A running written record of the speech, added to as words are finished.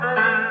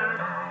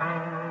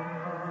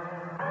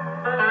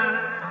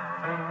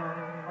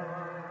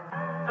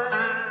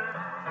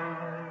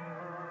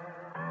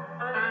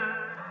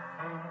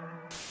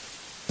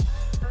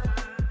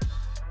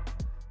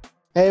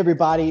Hey,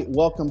 everybody.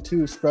 Welcome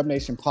to Scrub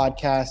Nation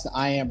Podcast.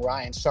 I am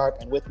Ryan Sharp,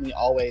 and with me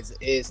always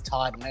is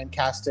Todd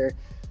Lancaster.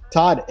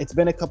 Todd, it's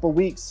been a couple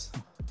weeks.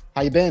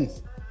 How you been?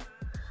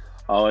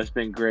 Oh, it's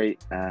been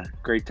great.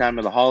 Great time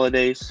of the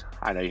holidays.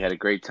 I know you had a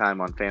great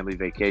time on family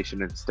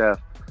vacation and stuff.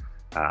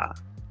 Uh,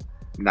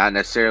 Not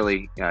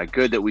necessarily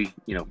good that we,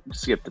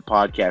 skipped the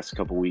podcast a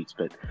couple weeks,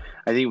 but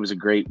I think it was a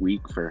great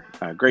week for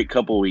a great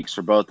couple of weeks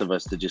for both of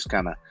us to just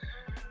kind of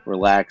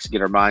relax,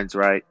 get our minds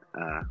right,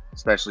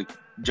 especially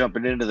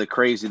jumping into the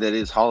crazy that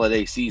is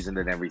holiday season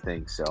and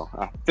everything. So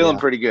feeling Yeah,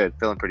 pretty good.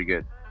 Feeling pretty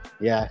good.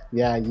 yeah.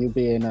 You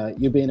being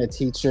a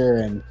teacher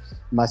and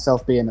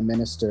myself being a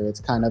minister, it's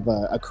kind of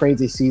a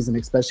crazy season,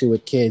 especially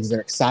with kids.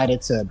 They're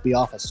excited to be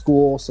off of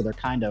school, so they're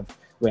kind of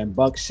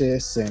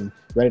rambunctious and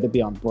ready to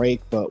be on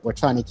break. But we're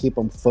trying to keep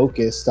them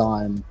focused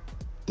on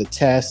the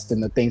test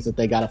and the things that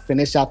they got to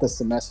finish out the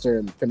semester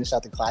and finish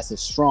out the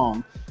classes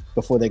strong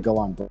before they go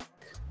on break.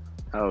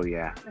 Oh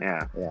yeah,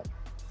 yeah. Yeah.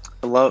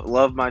 I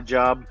love my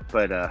job,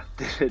 but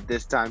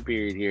this time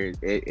period here,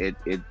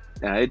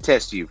 it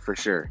tests you for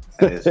sure.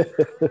 That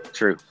is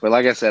true. But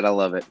like I said, I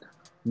love it.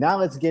 Now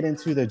let's get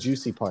into the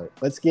juicy part.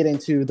 Let's get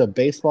into the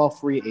baseball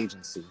free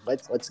agency.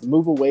 Let's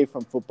move away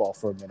from football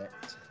for a minute,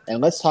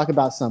 and let's talk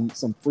about some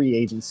free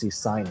agency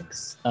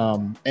signings.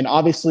 And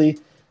obviously,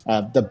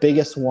 the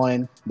biggest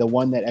one, the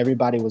one that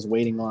everybody was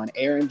waiting on,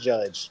 Aaron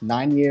Judge,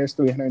 9 years,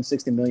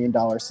 $360 million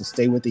to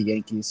stay with the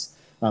Yankees.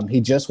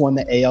 He just won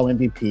the AL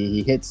MVP.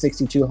 He hit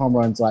 62 home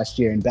runs last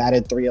year and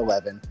batted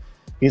 .311.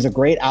 He's a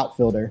great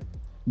outfielder.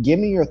 Give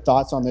me your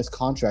thoughts on this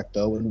contract,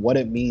 though, and what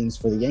it means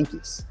for the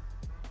Yankees.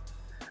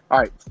 All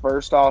right.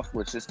 First off,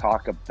 let's just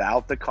talk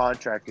about the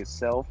contract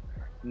itself.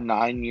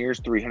 9 years,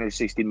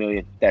 360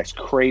 million. That's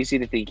crazy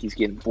to think he's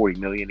getting 40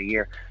 million a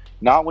year.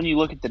 Not when you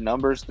look at the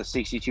numbers: the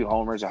 62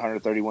 homers,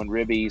 131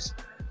 ribbies,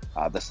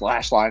 the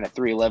slash line at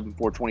 311,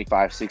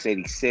 425,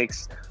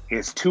 686.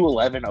 His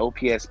 211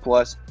 OPS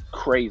plus,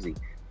 crazy.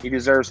 He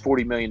deserves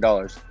 $40 million.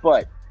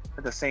 But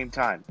at the same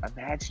time,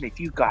 imagine if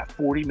you got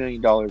 $40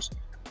 million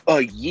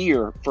a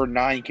year for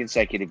 9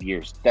 consecutive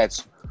years.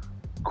 That's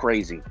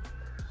crazy.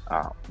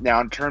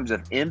 Now, in terms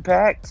of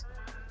impact,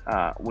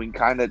 we can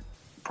kind of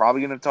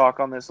probably going to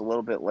talk on this a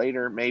little bit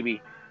later, maybe.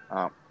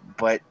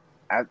 But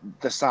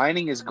the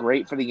signing is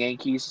great for the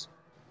Yankees,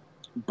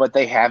 but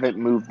they haven't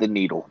moved the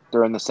needle.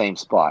 They're in the same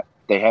spot.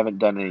 They haven't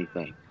done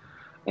anything.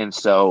 And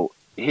so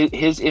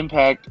his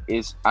impact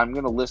is, I'm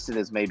going to list it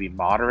as maybe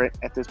moderate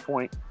at this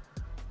point.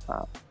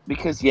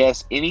 Because,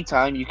 yes,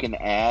 anytime you can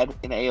add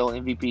an AL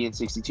MVP and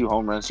 62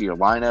 home runs to your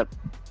lineup,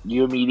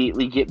 you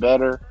immediately get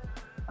better.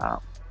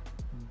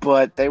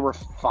 But they were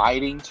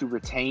fighting to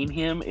retain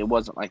him. It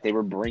wasn't like they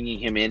were bringing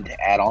him in to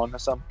add on to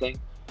something.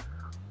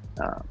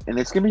 And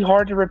it's going to be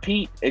hard to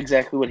repeat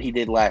exactly what he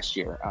did last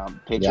year.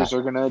 Pitchers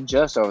are going to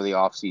adjust over the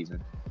offseason.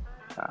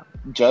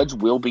 Judge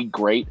will be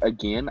great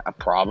again,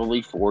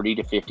 probably 40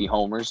 to 50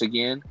 homers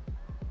again.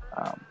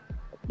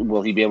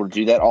 Will he be able to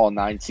do that all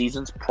 9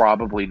 seasons?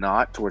 Probably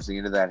not. Towards the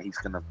end of that, he's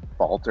going to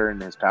falter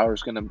and his power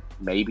is going to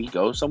maybe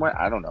go somewhere.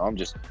 I don't know. I'm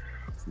just,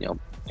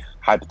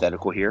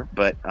 hypothetical here.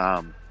 But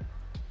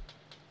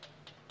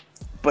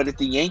if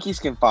the Yankees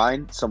can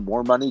find some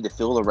more money to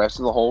fill the rest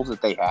of the holes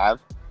that they have,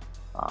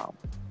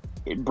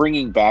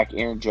 bringing back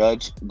Aaron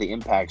Judge, the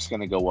impact's going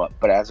to go up.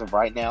 But as of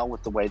right now,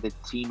 with the way the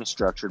team is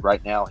structured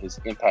right now, his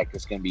impact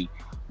is going to be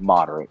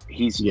moderate.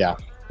 He's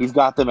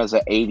got them as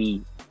an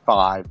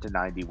 85 to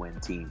 90 win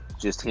team,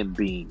 just him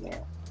being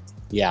there.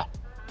 Yeah.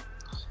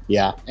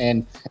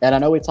 And I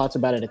know we talked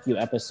about it a few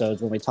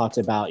episodes when we talked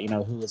about,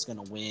 who was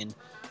going to win,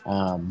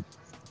 the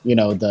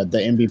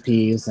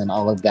MVPs and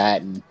all of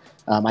that. And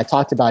I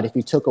talked about if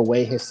you took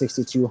away his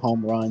 62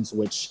 home runs,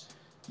 which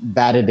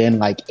batted in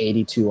like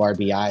 82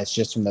 RBIs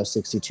just from those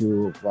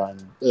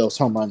those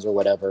home runs or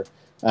whatever,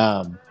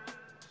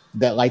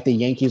 that like the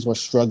Yankees were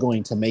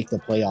struggling to make the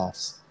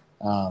playoffs.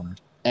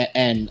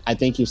 And I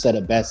think you said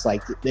it best,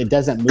 like it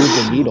doesn't move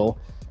the needle.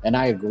 And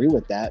I agree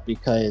with that,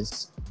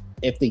 because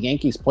if the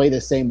Yankees play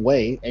the same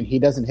way and he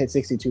doesn't hit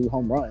 62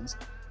 home runs,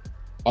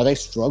 are they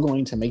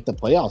struggling to make the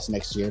playoffs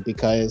next year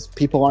because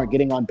people aren't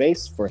getting on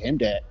base for him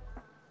to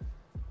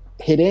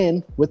hit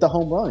in with the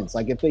home runs?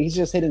 Like if he's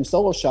just hitting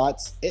solo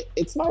shots,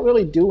 it's not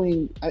really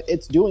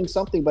it's doing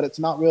something, but it's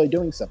not really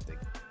doing something.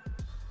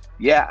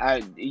 Yeah.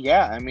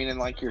 I mean, and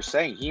like you're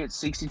saying, he had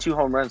 62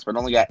 home runs, but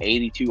only got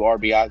 82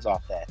 RBIs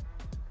off that.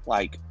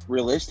 Like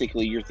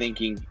realistically, you're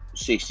thinking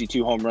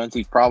 62 home runs,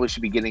 he probably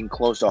should be getting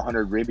close to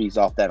 100 ribbies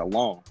off that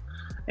alone.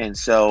 And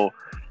so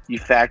you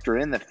factor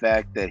in the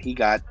fact that he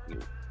got,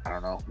 I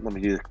don't know, let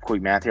me do the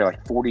quick math here,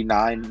 like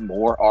 49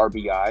 more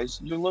RBIs.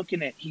 You're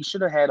looking at, he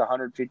should have had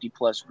 150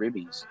 plus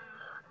ribbies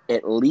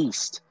at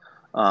least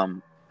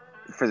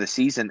for the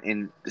season.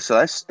 And so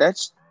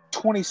that's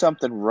 20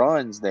 something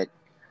runs that,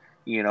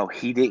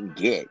 he didn't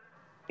get.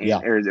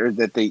 Or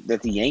that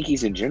the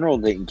Yankees in general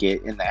didn't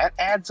get. And that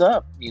adds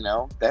up,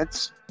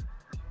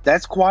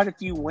 that's quite a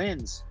few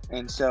wins.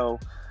 And so,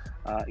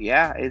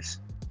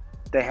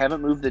 they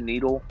haven't moved the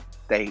needle.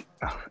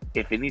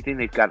 If anything,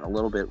 they've gotten a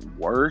little bit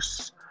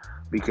worse.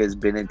 because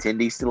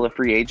Benintendi's still a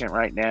free agent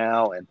right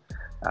now, and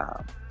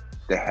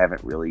they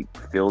haven't really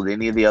filled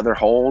any of the other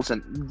holes.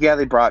 And yeah,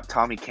 they brought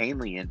Tommy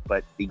Kahnle in,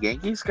 but the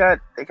Yankees got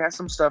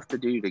some stuff to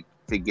do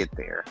to get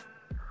there.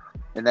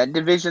 And that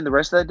division, the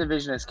rest of that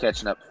division is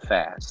catching up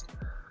fast.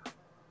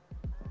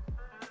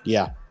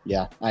 Yeah,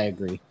 I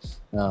agree.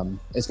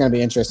 It's going to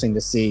be interesting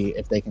to see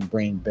if they can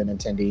bring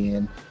Benintendi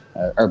in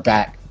or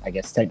back, I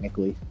guess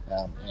technically,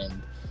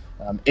 and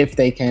if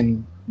they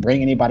can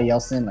bring anybody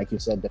else in, like you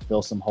said, to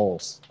fill some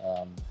holes.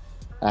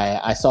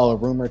 I saw a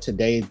rumor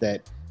today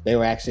that they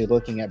were actually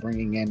looking at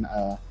bringing in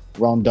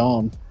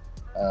Rondon,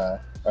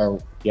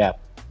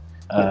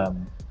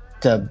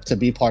 to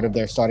be part of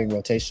their starting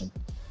rotation,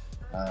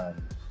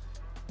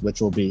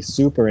 which will be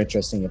super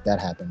interesting if that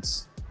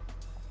happens.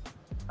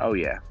 Oh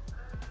yeah.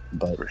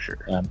 But for sure,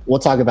 we'll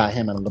talk about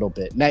him in a little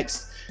bit.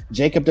 Next,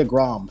 Jacob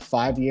deGrom,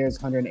 5 years,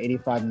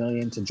 $185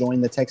 million to join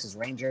the Texas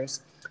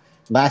Rangers.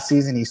 Last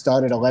season, he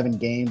started 11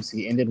 games.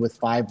 He ended with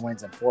 5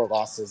 wins and 4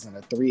 losses and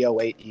a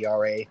 3.08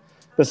 ERA.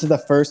 This is the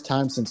first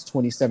time since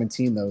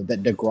 2017, though,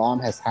 that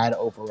deGrom has had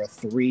over a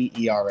 3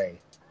 ERA.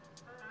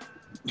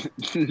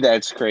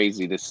 That's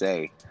crazy to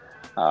say.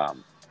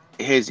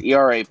 His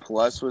ERA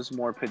plus was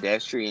more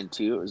pedestrian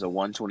too. It was a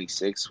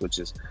 1.26, which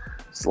is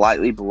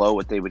slightly below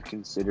what they would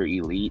consider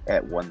elite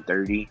at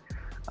 1.30.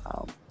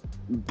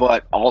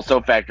 But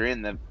also factor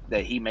in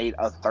that he made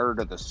a third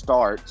of the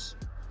starts.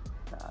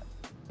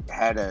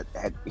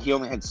 He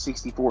only had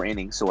 64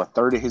 innings, so a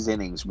third of his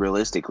innings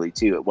realistically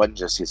too. It wasn't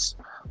just his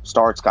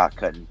starts got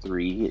cut in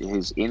 3;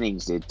 his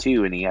innings did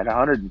too, and he had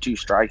 102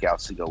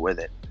 strikeouts to go with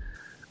it.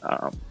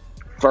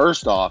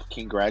 First off,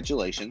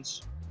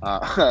 congratulations,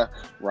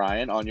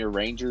 Ryan, on your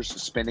Rangers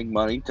spending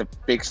money to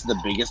fix the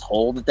biggest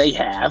hole that they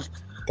have.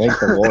 Thank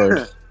the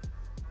Lord.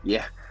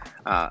 Yeah.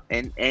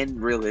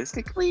 And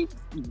realistically,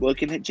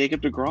 looking at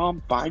Jacob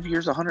deGrom, 5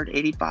 years,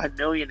 $185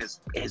 million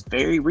is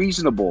very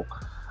reasonable.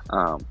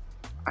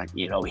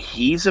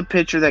 He's a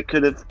pitcher that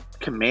could have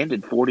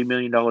commanded $40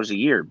 million a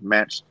year,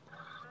 matched,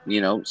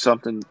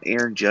 something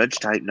Aaron Judge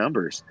type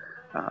numbers.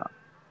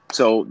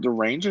 So the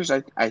Rangers,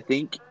 I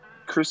think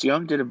Chris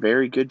Young did a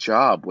very good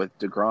job with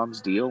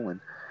deGrom's deal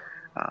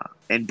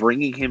and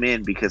bringing him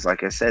in, because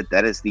like I said,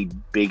 that is the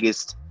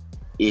biggest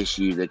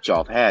issue that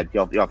y'all have had.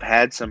 Y'all have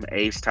had some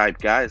ace type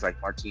guys like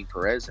Martin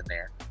Perez in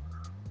there,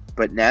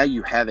 but now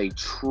you have a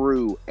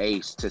true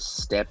ace to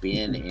step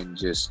in and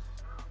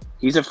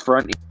he's a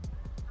front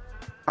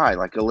guy,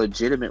 like a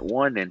legitimate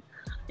one,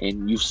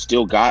 and you've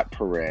still got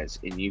Perez,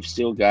 and you've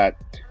still got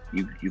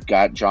you've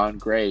got John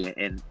Gray,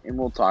 and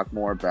we'll talk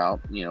more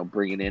about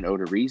bringing in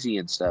Odorizzi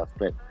and stuff,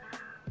 but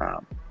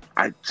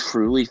I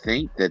truly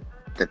think that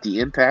the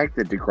impact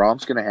that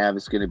deGrom's going to have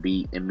is going to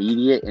be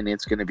immediate, and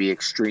it's going to be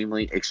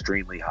extremely,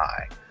 extremely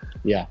high.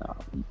 Yeah.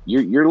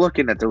 You're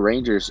looking at the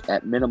Rangers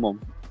at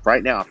minimum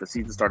right now, if the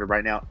season started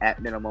right now,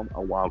 at minimum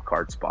a wild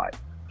card spot.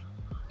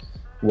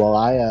 Well,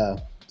 I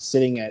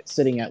sitting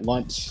at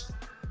lunch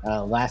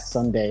last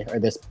Sunday, or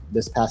this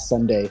past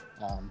Sunday,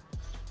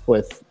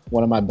 with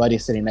one of my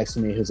buddies sitting next to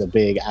me who's a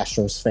big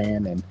Astros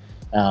fan, and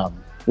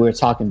we were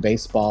talking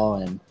baseball,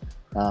 and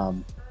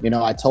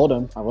I told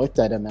him, I looked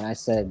at him and I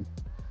said,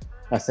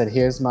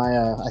 here's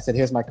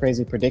my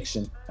crazy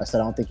prediction. I said,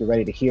 I don't think you're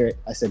ready to hear it.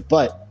 I said,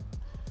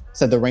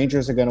 the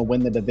Rangers are going to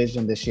win the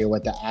division this year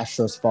with the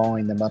Astros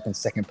following them up in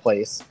second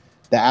place.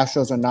 The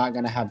Astros are not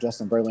going to have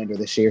Justin Verlander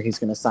this year. He's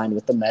going to sign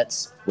with the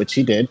Mets, which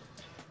he did.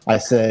 I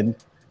said,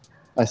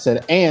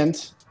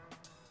 the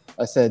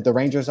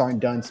Rangers aren't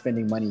done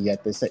spending money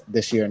yet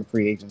this year in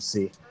free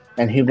agency.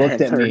 And he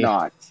looked at me.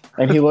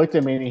 And he looked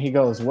at me and he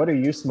goes, "What are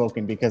you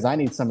smoking? Because I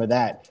need some of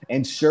that."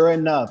 And sure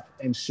enough,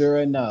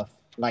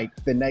 like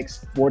the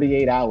next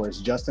 48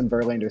 hours, Justin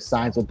Verlander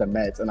signs with the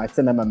Mets. And I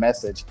send him a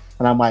message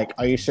and I'm like,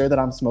 "Are you sure that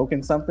I'm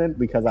smoking something?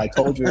 Because I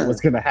told you it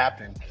was going to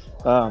happen."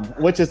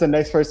 Which is the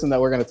next person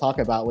that we're going to talk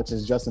about, which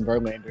is Justin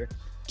Verlander.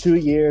 2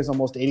 years,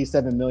 almost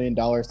 $87 million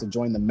to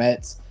join the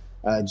Mets.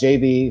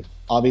 JV,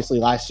 obviously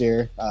last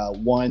year,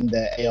 won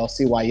the ALC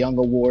Cy Young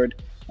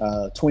Award.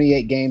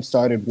 28 games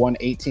started, won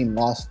 18,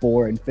 lost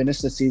 4, and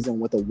finished the season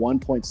with a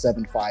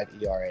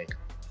 1.75 ERA.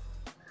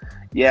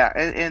 Yeah,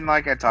 and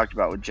like I talked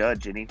about with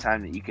Judge,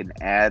 anytime that you can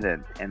add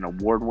an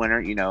award winner,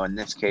 in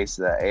this case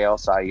the AL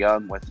Cy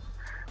Young with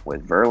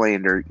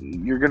Verlander,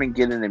 you're going to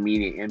get an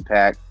immediate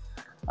impact.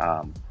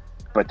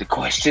 But the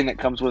question that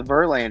comes with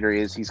Verlander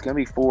is he's going to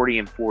be 40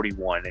 and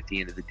 41 at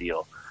the end of the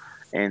deal.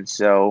 And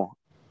so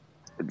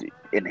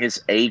in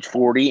his age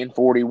 40 and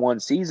 41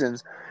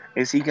 seasons,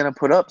 is he going to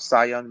put up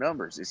Cy Young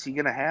numbers? Is he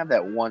going to have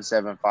that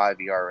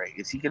 1.75 ERA?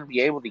 Is he going to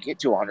be able to get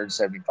to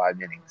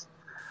 175 innings?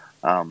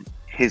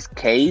 His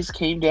Ks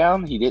came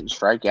down. He didn't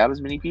strike out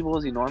as many people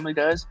as he normally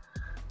does.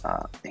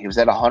 He was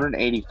at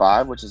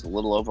 185, which is a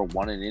little over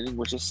 1 an inning,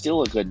 which is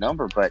still a good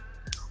number. But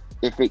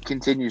if it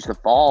continues to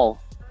fall,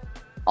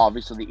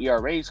 obviously the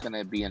ERA is going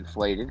to be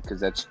inflated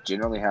because that's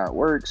generally how it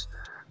works.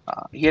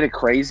 He had a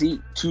crazy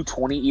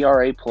 2.20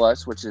 ERA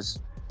plus, which is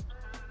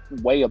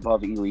way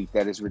above elite.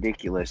 That is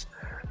ridiculous.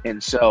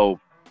 And so,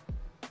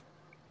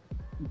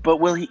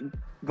 but will he?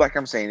 like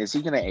I'm saying, is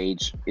he going to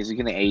age? Is he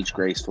going to age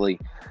gracefully?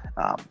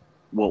 Um,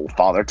 will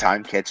Father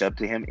Time catch up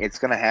to him? It's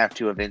going to have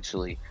to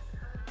eventually.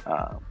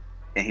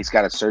 And he's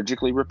got a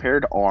surgically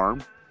repaired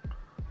arm,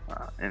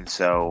 and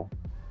so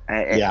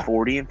at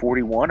 40 and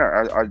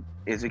 41,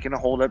 is it going to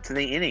hold up to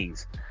the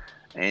innings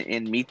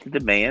and meet the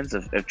demands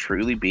of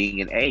truly being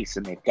an ace?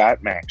 And they've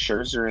got Max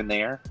Scherzer in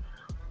there,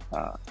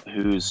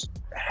 who's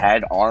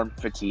had arm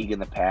fatigue in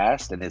the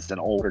past and is an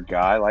older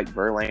guy like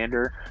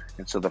Verlander,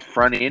 and so the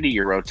front end of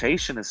your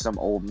rotation is some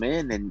old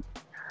men, and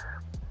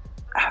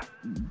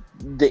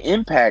the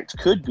impact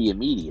could be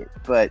immediate,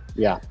 but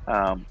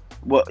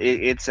well,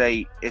 it's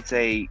a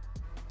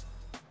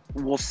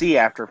we'll see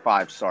after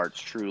 5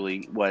 starts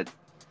truly what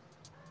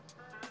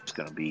it's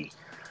going to be.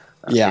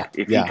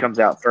 If he comes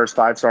out first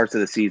 5 starts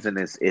of the season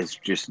is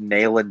just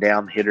nailing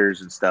down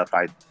hitters and stuff,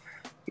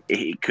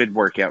 it could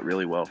work out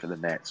really well for the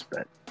Mets,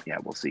 but yeah,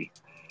 we'll see.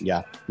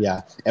 Yeah,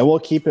 and we'll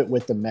keep it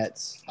with the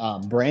Mets.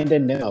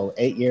 Brandon Nimmo,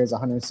 8 years,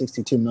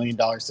 $162 million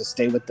to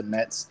stay with the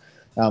Mets.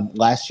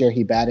 Last year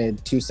he batted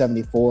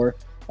 .274 for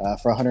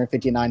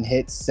 159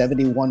 hits,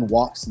 71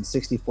 walks, and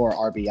 64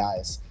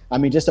 RBIs. I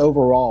mean, just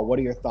overall, what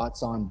are your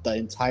thoughts on the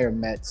entire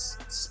Mets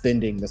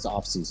spending this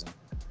offseason?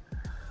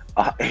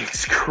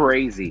 It's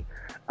crazy.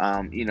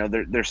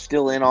 They're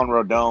still in on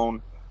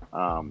Rodon.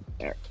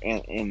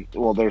 And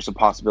well, there's a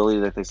possibility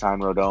that they sign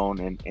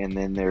Rodon, and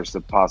then there's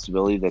the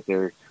possibility that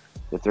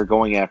they're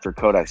going after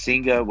Kodai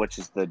Senga, which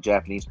is the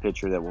Japanese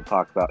pitcher that we'll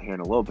talk about here in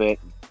a little bit.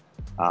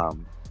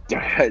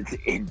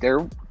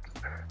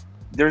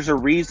 There's a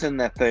reason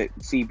that the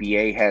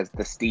CBA has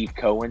the Steve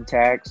Cohen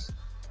tax,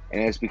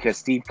 and it's because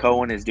Steve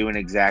Cohen is doing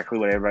exactly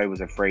what everybody was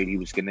afraid he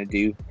was going to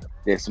do.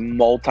 This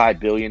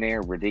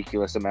multi-billionaire,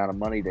 ridiculous amount of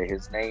money to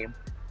his name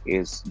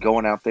is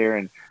going out there,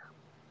 and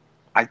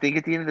I think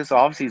at the end of this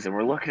offseason,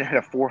 we're looking at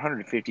a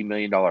 $450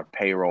 million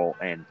payroll,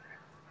 and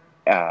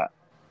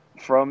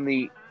from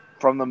the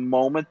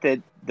moment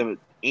that the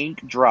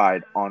ink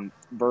dried on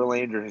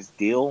Verlander's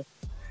deal,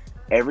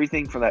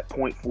 everything from that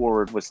point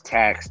forward was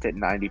taxed at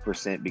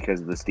 90%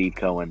 because of the Steve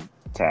Cohen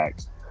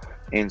tax.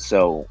 And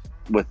so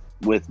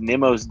with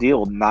Nimmo's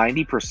deal,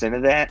 90%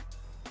 of that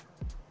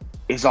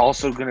is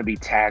also going to be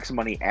tax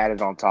money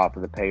added on top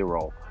of the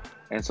payroll.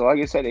 And so, like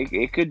I said,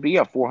 it could be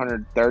a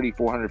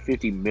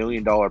 $450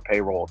 million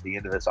payroll at the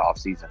end of this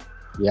offseason.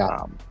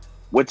 Yeah.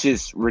 Which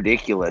is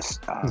ridiculous.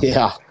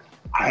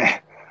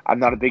 I'm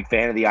not a big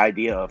fan of the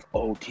idea of,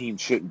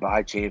 teams shouldn't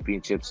buy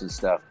championships and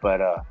stuff,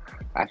 but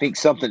I think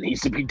something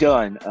needs to be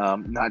done.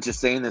 Not just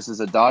saying this as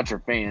a Dodger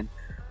fan,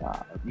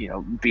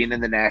 being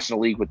in the National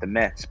League with the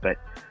Mets, but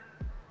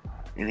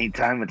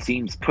anytime it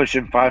team's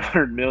pushing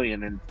 $500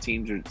 million and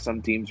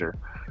some teams are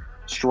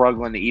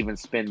struggling to even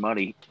spend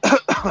money,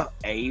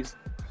 A's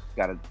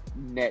got a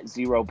net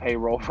zero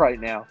payroll right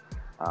now.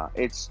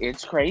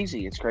 It's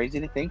crazy. It's crazy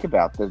to think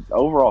about. The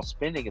overall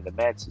spending of the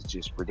Mets is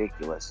just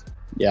ridiculous.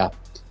 Yeah.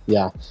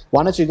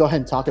 Why don't you go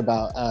ahead and talk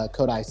about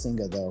Kodai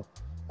Senga, though?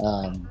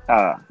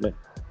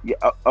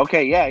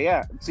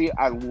 Yeah. See,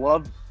 I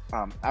love.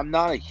 I'm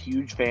not a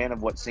huge fan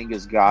of what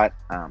Senga's got.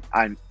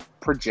 I'm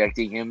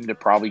projecting him to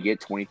probably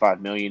get $25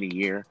 million a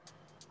year.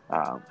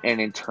 And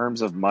in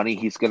terms of money,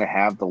 he's going to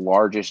have the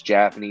largest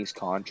Japanese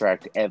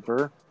contract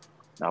ever.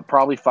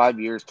 Probably 5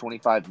 years,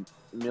 $25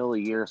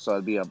 million a year, so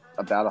it'd be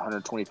about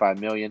 $125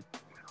 million.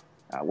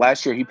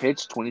 Last year, he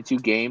pitched 22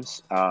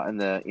 games in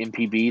the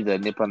NPB, the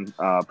Nippon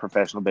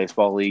Professional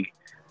Baseball League,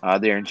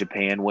 there in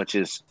Japan, which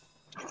is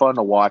fun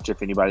to watch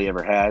if anybody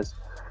ever has.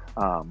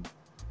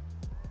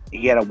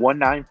 He had a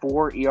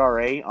 1.94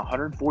 ERA,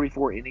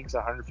 144 innings,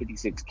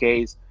 156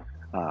 Ks,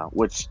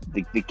 which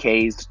the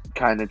Ks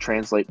kind of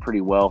translate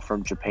pretty well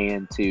from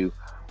Japan to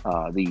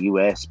the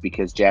U.S.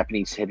 because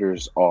Japanese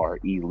hitters are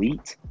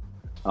elite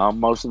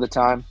most of the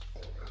time.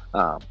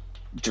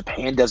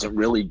 Japan doesn't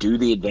really do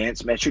the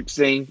advanced metrics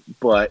thing,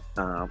 but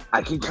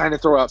I can kind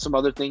of throw out some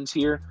other things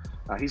here.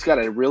 He's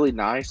got a really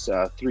nice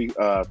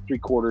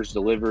three-quarters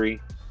delivery.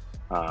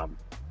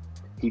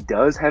 He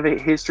does have a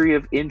history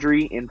of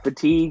injury and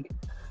fatigue,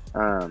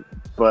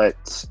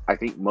 but I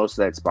think most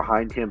of that's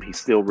behind him. He's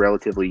still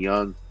relatively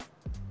young.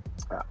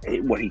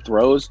 What he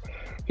throws,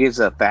 he has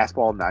a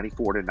fastball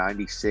 94 to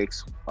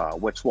 96,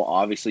 which will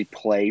obviously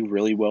play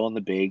really well in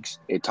the bigs.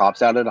 It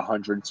tops out at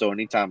 100, so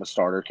anytime a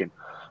starter can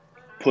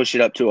push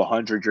it up to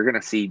 100, you're going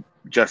to see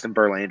Justin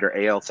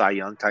Verlander, AL Cy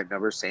Young type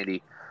numbers,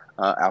 Sandy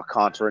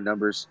Alcantara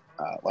numbers,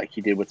 like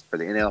he did for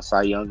the NL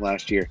Cy Young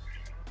last year.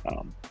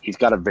 He's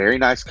got a very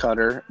nice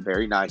cutter,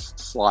 very nice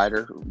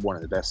slider, one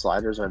of the best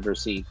sliders I've ever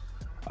seen.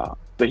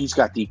 But he's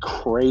got the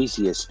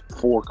craziest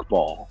fork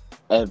ball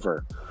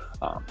ever.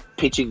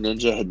 Pitching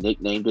Ninja had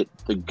nicknamed it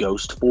the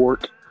Ghost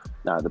Fork.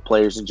 The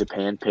players in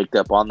Japan picked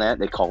up on that.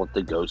 They call it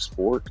the Ghost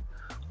Fork.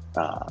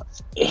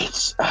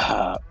 It's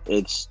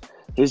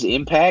his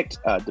impact,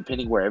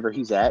 depending wherever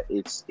he's at.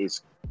 It's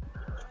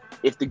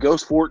if the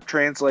Ghost Fork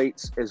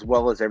translates as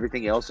well as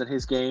everything else in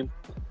his game,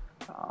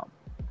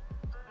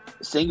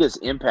 Senga's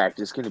impact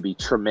is going to be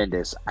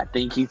tremendous. I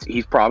think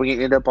he's probably going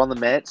to end up on the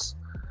Mets.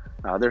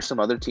 There's some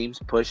other teams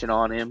pushing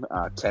on him.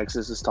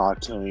 Texas has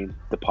talked to him.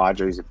 The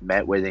Padres have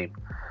met with him.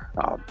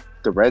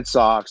 The Red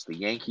Sox, the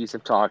Yankees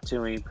have talked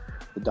to him.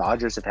 The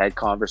Dodgers have had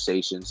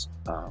conversations,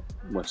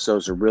 which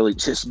those are really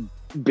just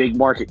big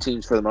market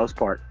teams for the most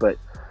part. But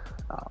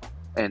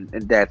and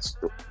that's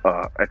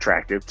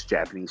attractive to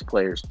Japanese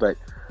players. But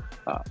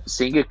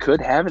Senga could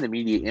have an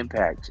immediate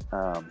impact.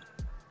 I'll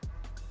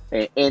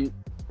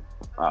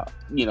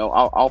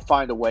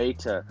find a way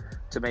to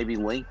maybe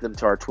link them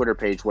to our Twitter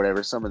page,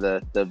 whatever, some of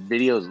the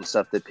videos and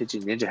stuff that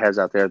Pitching Ninja has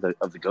out there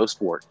of the Ghost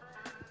Sport.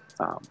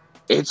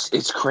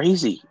 It's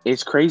crazy.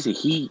 It's crazy.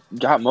 He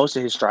got most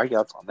of his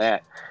strikeouts on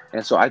that.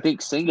 And so I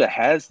think Senga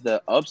has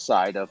the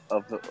upside of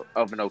an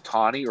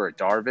Ohtani or a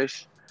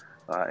Darvish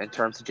in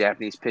terms of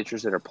Japanese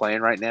pitchers that are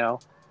playing right now.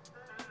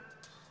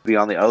 Be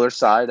on the other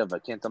side of a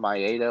Kenta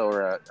Maeda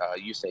or a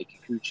Yusei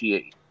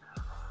Kikuchi.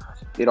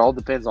 It all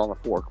depends on the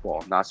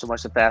forkball, not so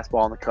much the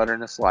fastball and the cutter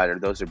and the slider.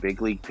 Those are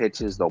big league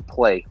pitches; they'll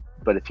play.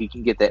 But if he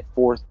can get that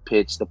fourth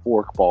pitch, the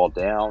forkball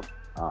down,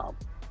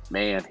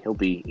 man, he'll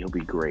be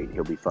great.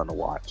 He'll be fun to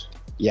watch.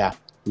 Yeah.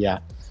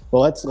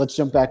 Well, let's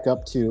jump back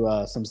up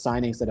to some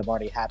signings that have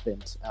already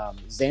happened.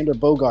 Xander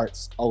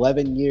Bogaerts,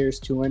 11 years,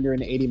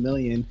 $280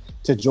 million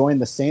to join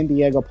the San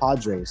Diego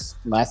Padres.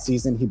 Last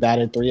season, he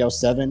batted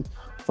 .307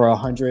 for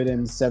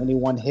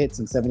 171 hits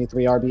and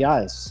 73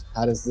 RBIs.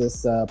 How does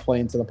this play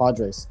into the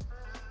Padres?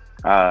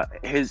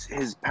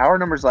 His power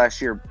numbers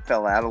last year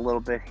fell out a little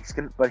bit.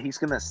 He's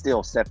gonna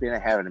still step in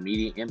and have an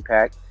immediate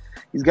impact.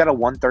 He's got a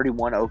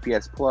 131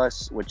 OPS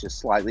plus, which is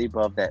slightly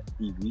above that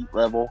elite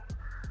level.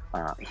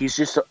 He's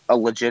just a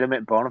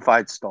legitimate bona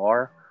fide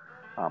star.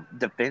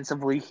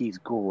 Defensively, he's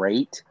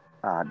great.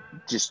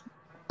 Just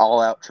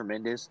all out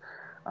tremendous.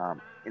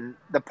 And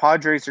the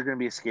Padres are going to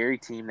be a scary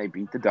team. They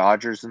beat the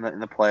Dodgers in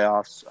the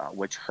playoffs,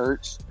 which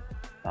hurts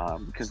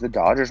because the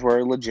Dodgers were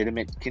a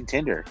legitimate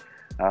contender.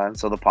 And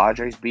so the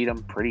Padres beat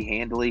them pretty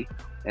handily.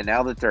 And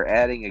now that they're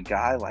adding a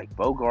guy like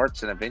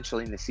Bogaerts, and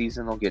eventually in the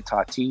season they'll get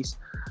Tatis.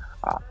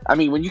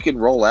 When you can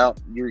roll out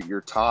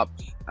your top,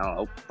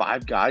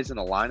 5 guys in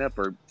a lineup,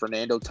 or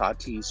Fernando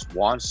Tatis,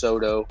 Juan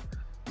Soto,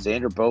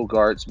 Xander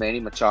Bogaerts, Manny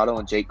Machado,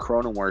 and Jake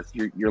Cronenworth,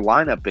 your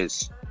lineup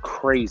is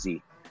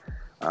crazy.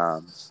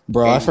 I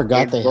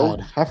forgot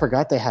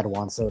they had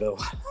Juan Soto.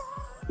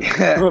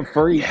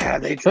 Yeah,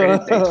 they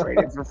traded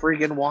for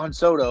freaking Juan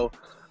Soto.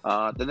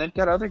 Then they've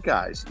got other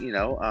guys,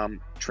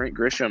 Trent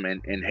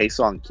Grisham and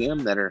Hae-Sung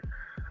Kim that are,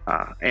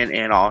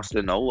 and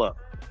Austin Nola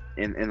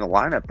in the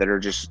lineup that are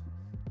just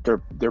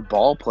they're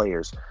ball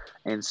players.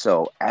 And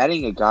so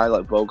adding a guy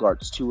like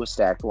Bogaerts to a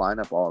stacked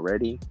lineup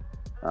already,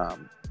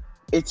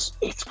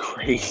 it's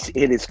crazy.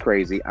 It is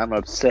crazy. I'm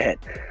upset,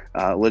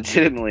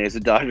 legitimately as a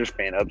Dodgers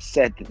fan,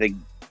 upset that they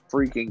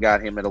freaking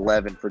got him at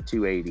 11 for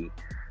 280.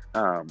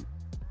 I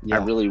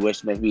really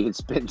wish maybe he'd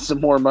spent some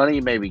more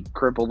money, maybe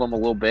crippled them a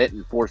little bit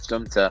and forced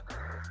them to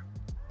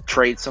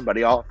trade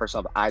somebody off or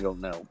something. I don't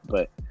know.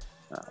 But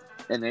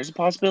and there's a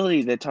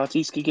possibility that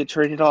Tatis could get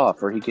traded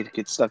off, or he could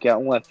get stuck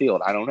out in left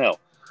field. I don't know.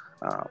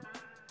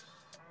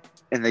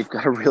 And they've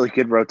got a really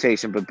good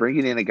rotation, but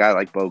bringing in a guy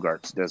like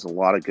Bogaerts does a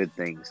lot of good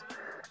things.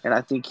 And I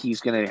think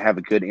he's going to have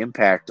a good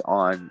impact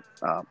on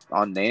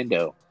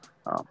Nando.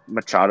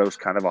 Machado's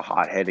kind of a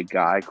hot-headed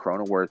guy.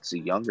 Cronenworth's a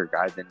younger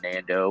guy than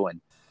Nando, and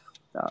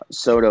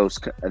Soto's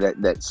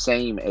that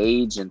same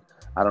age, and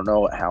I don't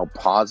know how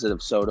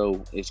positive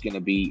Soto is going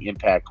to be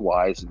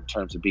impact-wise in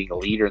terms of being a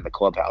leader in the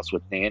clubhouse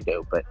with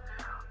Nando, but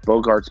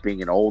Bogaerts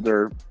being an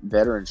older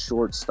veteran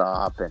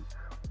shortstop and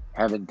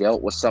having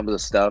dealt with some of the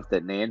stuff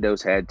that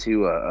Nando's had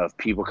to, of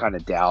people kind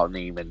of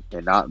doubting him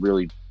and not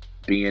really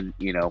being,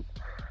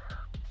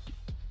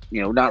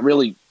 not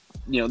really,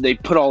 they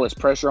put all this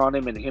pressure on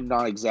him and him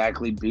not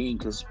exactly being,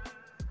 because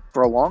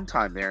for a long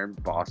time there in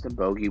Boston,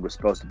 Bogey was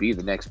supposed to be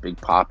the next big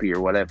Poppy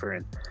or whatever,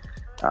 and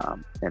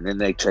then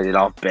they traded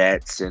off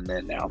Betts, and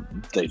then now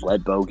they've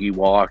let Bogey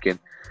walk, and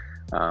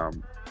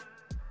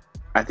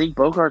I think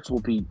Bogaerts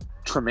will be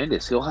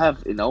tremendous. He'll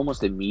have an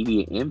almost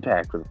immediate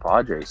impact with the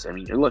Padres. I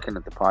mean, you're looking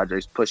at the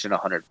Padres pushing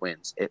 100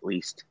 wins at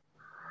least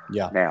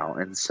now,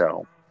 and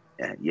so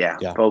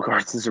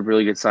Bogaerts is a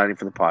really good signing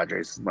for the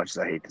Padres, as much as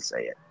I hate to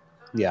say it.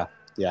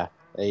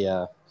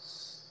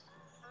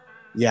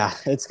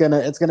 It's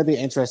gonna be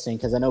interesting,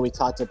 because I know we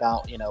talked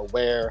about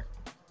where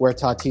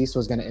Tatis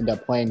was going to end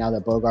up playing now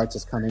that Bogaerts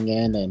is coming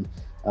in, and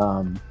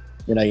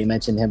you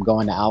mentioned him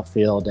going to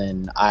outfield,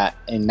 and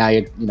now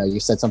you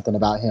said something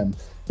about him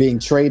being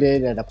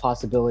traded and a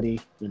possibility.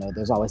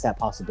 There's always that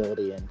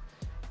possibility, and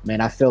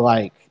man, I feel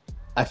like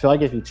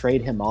if you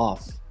trade him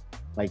off,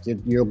 like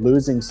you're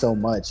losing so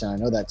much, and I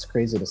know that's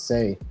crazy to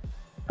say,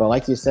 but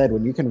like you said,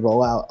 when you can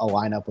roll out a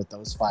lineup with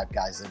those 5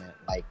 guys in it,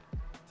 like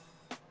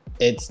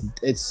it's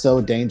so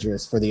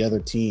dangerous for the other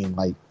team,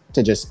 like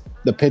to just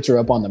the pitcher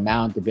up on the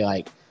mound to be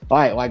like, all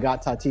right, well, I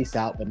got Tatis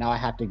out, but now I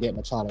have to get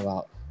Machado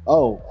out.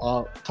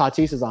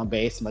 Tatis is on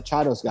base,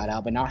 Machado's got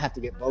out, but now I have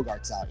to get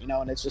Bogaerts out,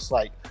 and it's just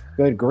like,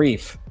 good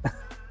grief.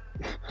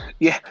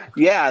 Yeah,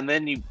 and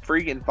then you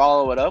freaking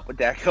follow it up with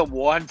that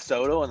Juan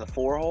Soto in the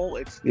 4-hole.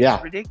 It's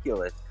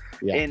ridiculous.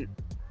 Yeah. And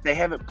they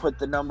haven't put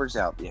the numbers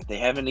out yet. They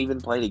haven't even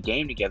played a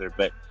game together.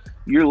 But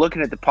you're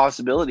looking at the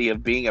possibility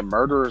of being a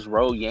murderer's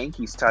row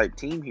Yankees type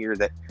team here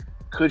that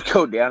could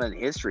go down in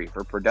history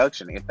for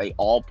production if they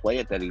all play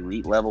at that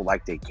elite level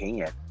like they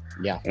can.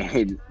 Yeah.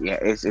 And yeah,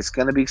 it's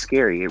going to be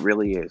scary. It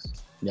really is.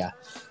 Yeah.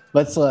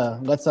 Let's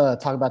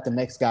talk about the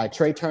next guy,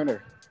 Trey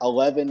Turner.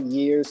 11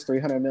 years,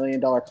 $300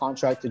 million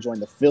contract to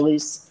join the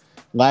Phillies.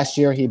 Last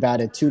year, he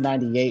batted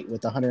 .298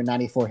 with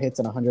 194 hits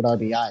and 100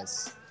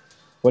 RBIs.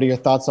 What are your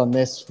thoughts on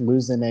this?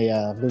 Losing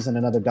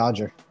another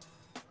Dodger.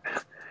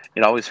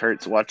 It always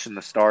hurts watching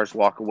the stars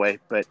walk away,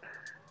 but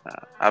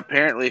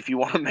apparently, if you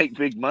want to make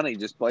big money,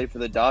 just play for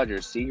the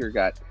Dodgers. Seager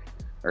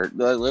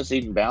let's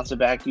even bounce it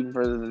back even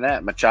further than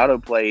that. Machado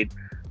played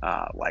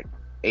like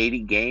 80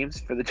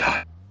 games for the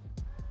Dodgers.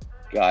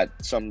 He got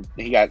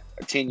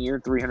a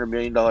 10-year, $300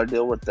 million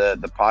deal with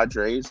the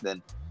Padres.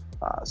 Then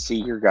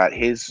Seager got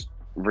his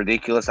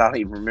ridiculous. I don't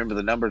even remember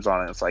the numbers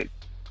on it.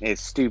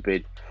 It's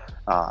stupid,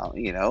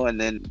 And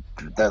then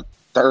the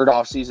third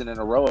offseason in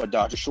a row, a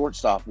Dodger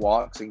shortstop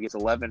walks and gets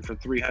 11 for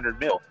 $300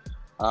 million.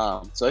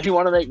 So if you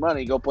want to make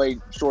money, go play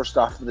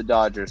shortstop for the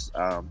Dodgers.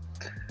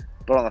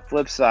 But on the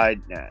flip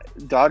side,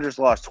 Dodgers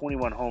lost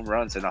 21 home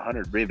runs and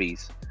 100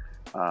 ribbies.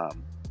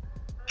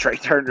 Trey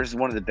Turner is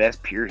one of the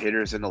best pure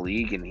hitters in the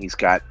league, and he's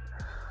got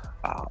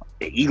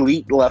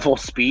elite level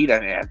speed. I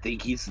mean, I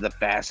think he's the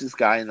fastest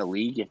guy in the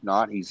league. If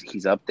not,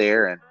 he's up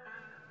there.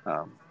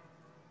 And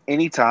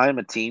anytime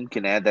a team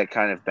can add that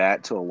kind of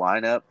bat to a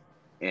lineup,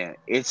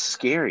 it's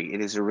scary. It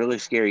is a really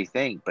scary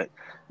thing. But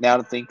now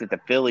to think that the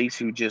Phillies,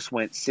 who just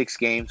went 6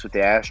 games with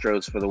the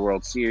Astros for the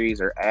World Series,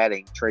 are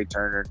adding Trey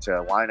Turner to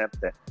a lineup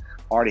that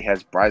already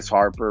has Bryce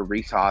Harper,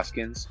 Rhys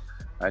Hoskins,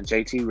 and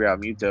JT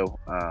Realmuto.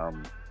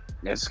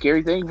 It's a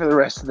scary thing for the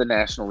rest of the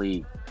National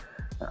League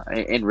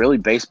and really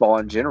baseball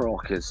in general,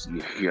 because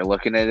you're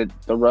looking at it,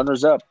 the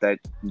runners-up that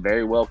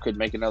very well could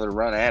make another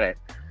run at it.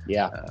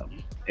 Yeah.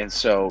 And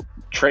so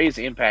Trey's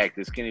impact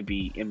is going to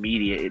be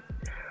immediate.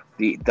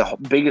 The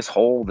biggest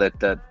hole that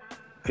the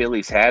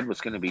Phillies had was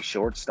going to be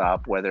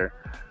shortstop, whether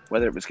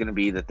it was going to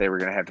be that they were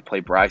going to have to play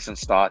Bryson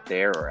Stott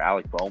there or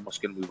Alec Bohm was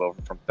going to move over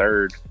from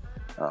third,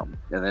 and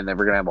then they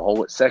were going to have a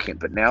hole at second.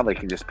 But now they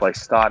can just play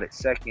Stott at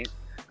second,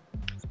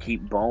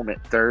 keep Bohm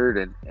at third,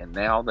 and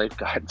now they've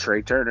got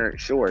Trey Turner at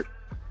short.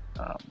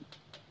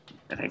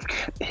 And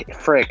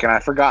I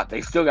forgot,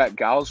 they still got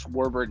Gal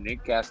Schwarber,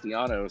 Nick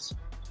Castellanos,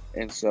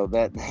 and so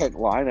that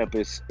lineup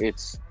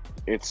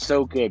it's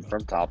so good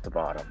from top to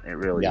bottom. It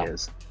really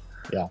is.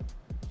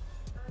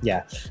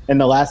 Yeah. And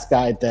the last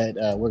guy that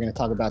we're going to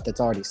talk about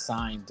that's already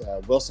signed,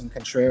 Wilson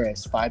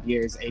Contreras, 5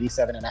 years,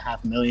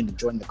 $87.5 million to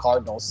join the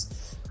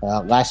Cardinals.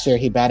 Last year,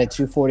 he batted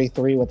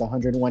 .243 with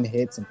 101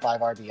 hits and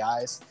 5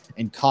 RBIs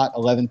and caught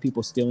 11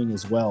 people stealing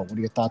as well. What are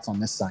your thoughts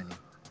on this signing?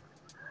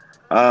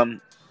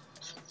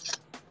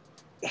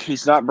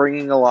 He's not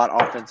bringing a lot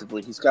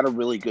offensively. He's got a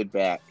really good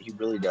bat. He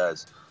really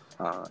does.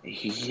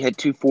 He hit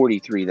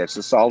 .243. That's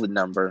a solid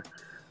number.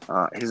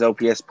 His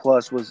OPS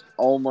plus was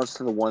almost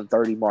to the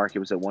 130 mark. It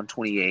was at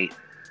 128.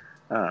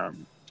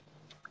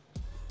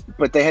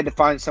 But they had to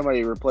find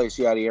somebody to replace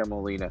Yadier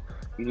Molina.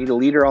 You need a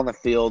leader on the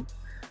field.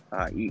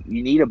 You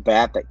need a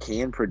bat that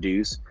can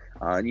produce.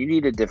 You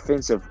need a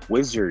defensive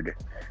wizard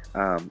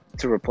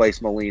to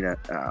replace Molina.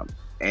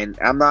 And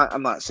I'm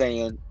not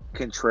saying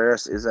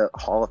Contreras is a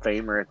Hall of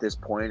Famer at this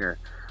point,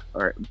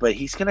 but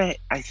he's gonna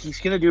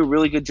do a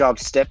really good job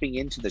stepping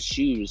into the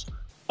shoes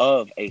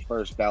of a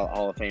first ballot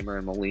Hall of Famer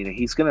in Molina.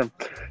 He's gonna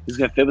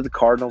fit with the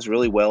Cardinals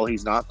really well.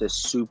 He's not this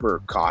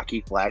super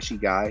cocky, flashy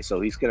guy, so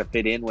he's gonna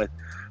fit in with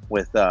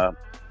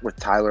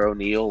Tyler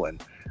O'Neill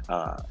and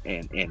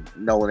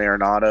Nolan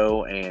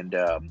Arenado and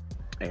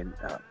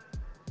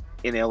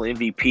NL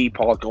MVP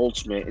Paul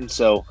Goldschmidt, and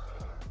so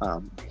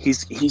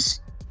it's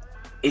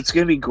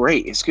going to be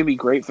great. It's going to be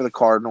great for the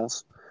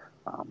Cardinals.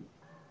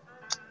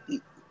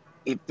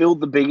 It filled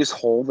the biggest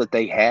hole that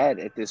they had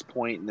at this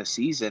point in the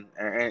season,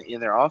 in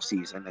their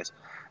offseason,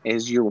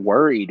 is you're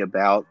worried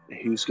about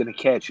who's going to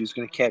catch, who's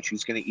going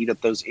to eat up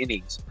those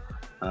innings.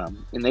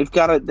 And they've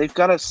got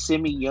a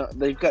semi-young.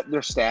 They've got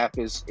their staff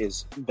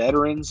is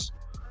veterans,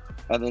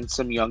 and then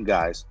some young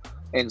guys,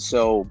 and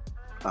so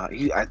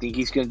I think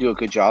he's going to do a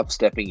good job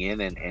stepping in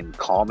and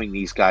calming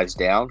these guys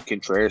down.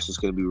 Contreras is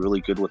going to be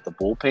really good with the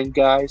bullpen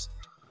guys.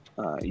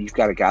 You've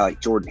got a guy like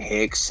Jordan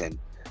Hicks, and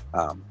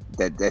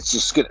that's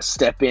just going to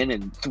step in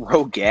and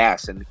throw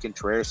gas, and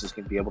Contreras is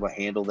going to be able to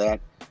handle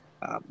that.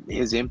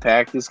 His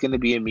impact is going to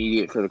be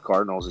immediate for the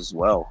Cardinals as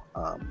well.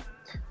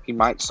 He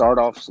might start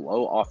off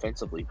slow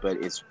offensively, but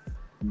it's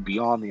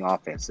beyond the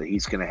offense that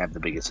he's going to have the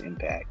biggest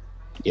impact.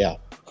 Yeah.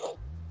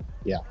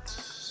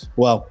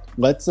 Well,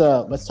 let's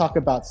talk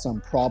about some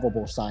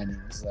probable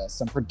signings,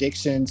 some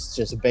predictions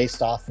just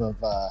based off of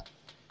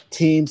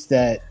teams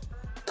that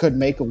could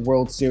make a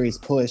World Series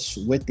push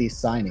with these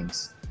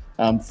signings.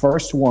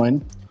 First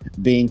one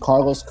being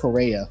Carlos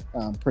Correa,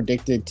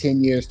 predicted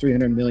 10 years,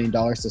 $300 million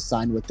to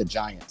sign with the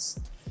Giants.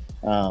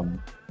 How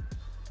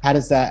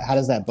does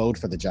that bode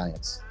for the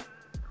Giants?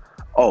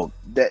 Oh,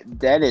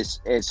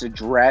 it's a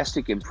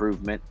drastic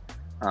improvement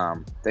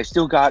They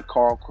still got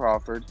Carl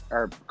Crawford.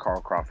 I'm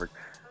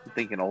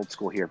thinking old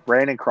school here.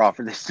 Brandon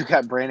Crawford. They still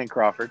got Brandon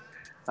Crawford,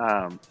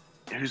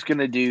 who's going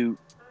to do.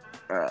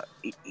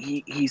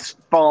 He's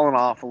fallen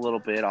off a little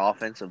bit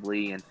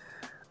offensively,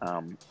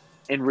 um,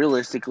 and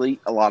realistically,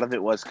 a lot of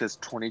it was because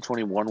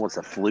 2021 was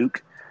a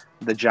fluke.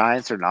 The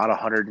Giants are not a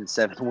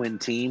 107 win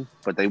team,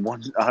 but they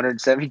won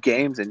 170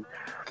 games in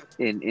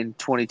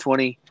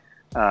 2020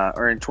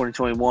 or in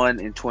 2021.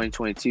 In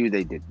 2022,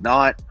 they did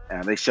not.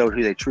 They showed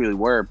who they truly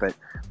were, but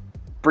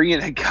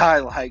bringing a guy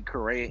like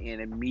Correa in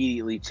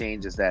immediately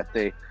changes that.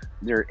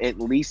 They're at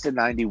least a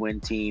 90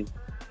 win team,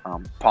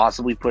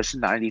 possibly pushing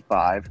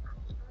 95.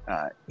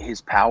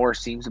 His power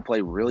seems to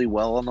play really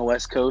well on the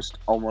West Coast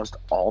almost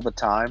all the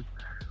time.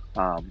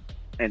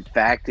 In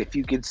fact, if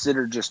you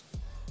consider just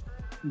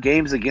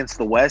games against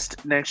the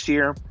West next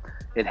year,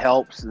 it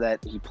helps that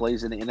he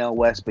plays in the NL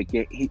West, but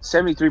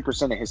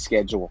 73% of his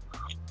schedule,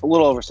 a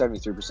little over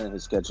 73% of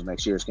his schedule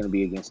next year is going to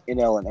be against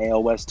NL and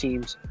AL West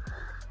teams,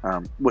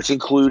 which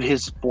include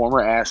his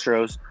former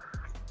Astros.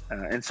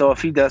 And so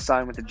if he does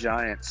sign with the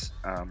Giants,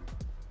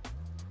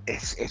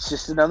 it's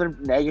just another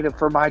negative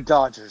for my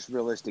Dodgers,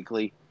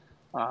 realistically,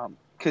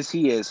 because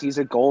he's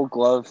a Gold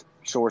Glove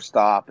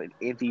shortstop, an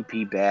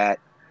MVP bat.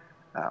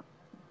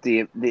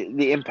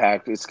 The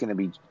impact is going to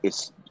be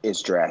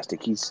is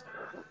drastic. He's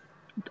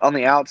on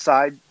the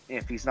outside.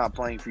 If he's not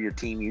playing for your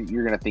team,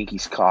 you're going to think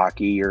he's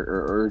cocky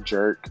or a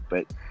jerk,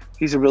 but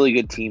he's a really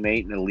good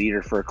teammate and a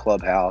leader for a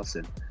clubhouse.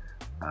 And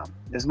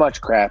as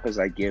much crap as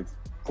I give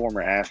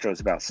former Astros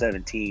about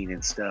 17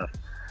 and stuff,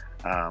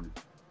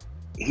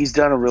 he's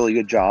done a really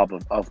good job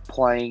of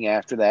playing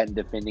after that and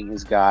defending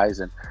his guys.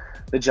 And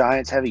the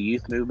Giants have a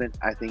youth movement,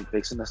 I think,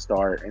 fixing to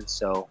start. And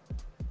so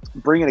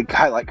bringing a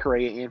guy like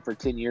Correa in for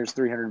 10 years,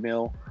 $300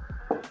 million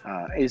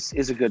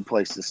is a good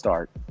place to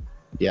start.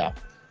 Yeah.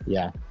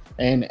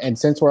 And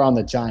since we're on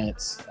the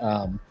Giants,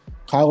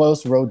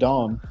 Carlos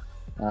Rodon,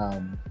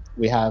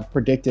 we have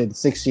predicted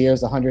 6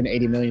 years,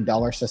 $180 million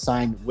to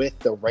sign with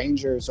the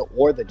Rangers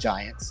or the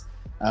Giants.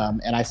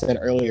 And I said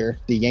earlier,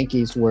 the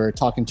Yankees were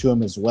talking to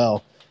him as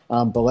well.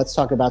 But let's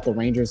talk about the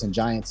Rangers and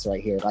Giants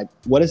right here. Like,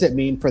 what does it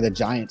mean for the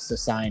Giants to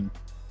sign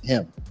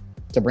him,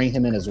 to bring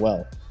him in as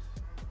well?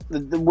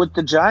 With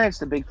the Giants,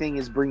 the big thing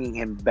is bringing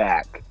him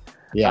back.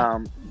 Yeah.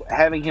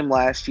 Having him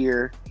last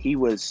year, he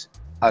was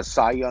a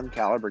Cy Young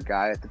caliber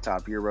guy at the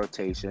top of your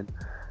rotation.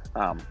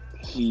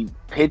 He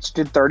pitched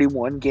in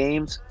 31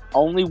 games,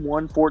 only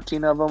won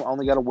 14 of them,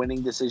 only got a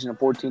winning decision in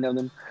 14 of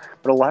them.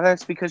 But a lot of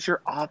that's because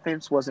your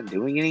offense wasn't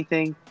doing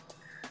anything.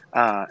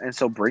 And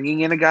so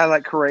bringing in a guy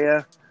like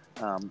Correa,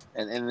 and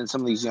then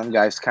some of these young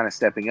guys kind of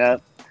stepping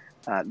up,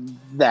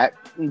 that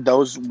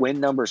those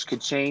win numbers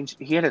could change.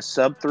 He had a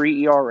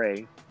sub-3 ERA.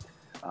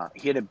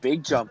 He had a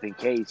big jump in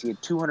Ks. He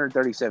had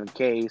 237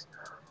 Ks.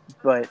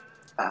 But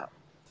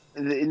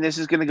and this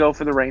is going to go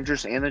for the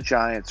Rangers and the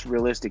Giants,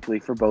 realistically,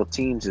 for both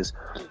teams, is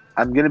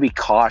I'm going to be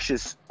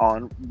cautious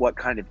on what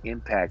kind of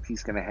impact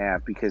he's going to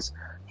have, because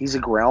he's a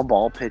ground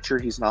ball pitcher.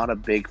 He's not a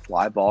big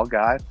fly ball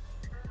guy.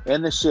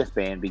 And the shift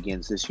ban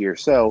begins this year.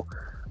 So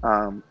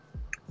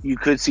you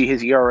could see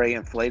his ERA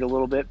inflate a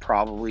little bit,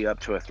 probably up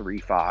to a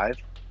 3.5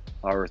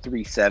 or a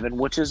 3.7,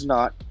 which is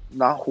not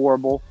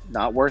horrible,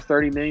 not worth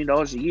 $30 million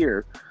a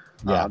year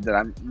that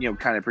I'm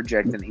kind of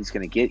projecting he's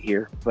going to get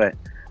here. But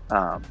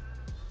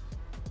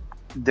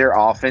their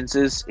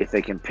offenses, if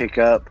they can pick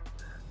up,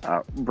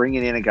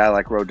 bringing in a guy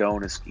like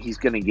Rodon, he's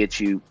going to get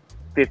you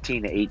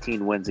 15 to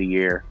 18 wins a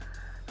year,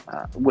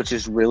 which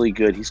is really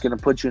good. He's going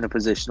to put you in a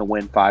position to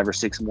win 5 or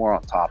 6 more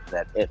on top of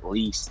that at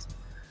least.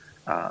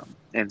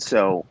 And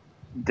so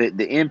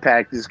the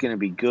impact is going to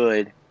be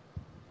good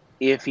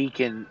if he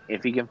can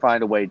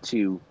find a way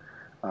to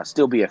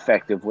still be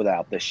effective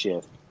without the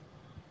shift.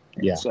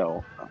 And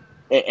so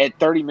at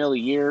 $30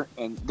 million a year,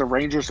 and the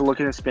Rangers are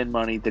looking to spend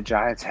money, the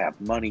Giants have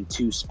money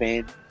to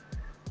spend.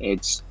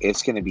 It's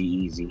going to be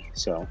easy.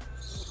 So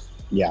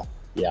yeah,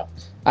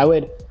 I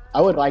would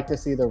like to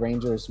see the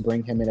Rangers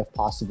bring him in if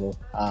possible.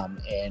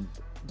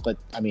 But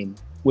I mean,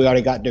 we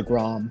already got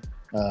DeGrom.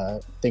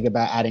 Think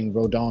about adding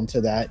Rodon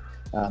to that,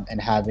 and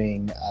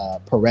having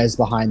Perez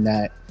behind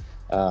that,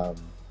 and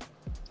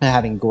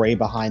having Gray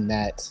behind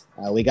that.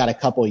 We got a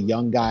couple of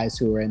young guys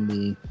who are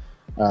in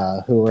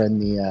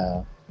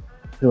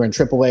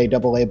AAA,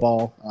 AA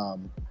ball,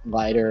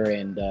 Leiter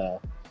and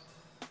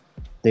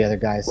the other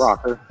guys.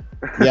 Rocker.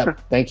 Yep,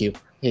 thank you.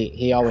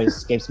 He always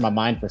escapes my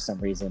mind for some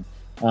reason.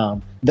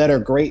 That are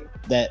great,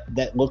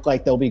 that look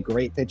like they'll be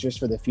great pitchers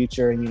for the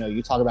future. And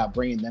you talk about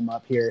bringing them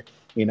up here,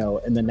 in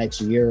the next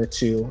year or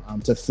two,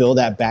 to fill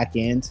that back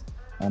end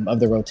of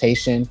the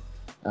rotation.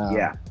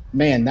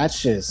 Man,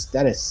 that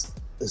is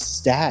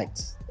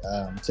stacked.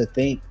 To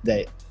think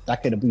that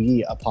could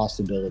be a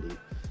possibility.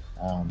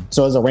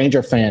 So as a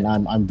Ranger fan,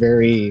 I'm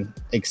very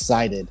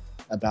excited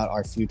about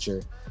our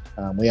future.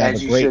 We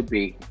have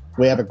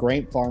We have a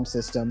great farm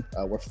system.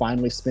 We're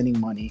finally spending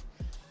money.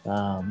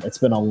 It's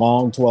been a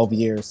long 12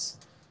 years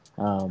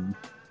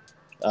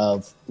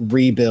of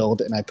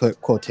rebuild, and I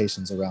put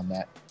quotations around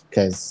that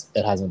because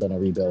it hasn't been a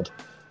rebuild.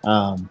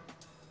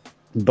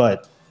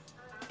 But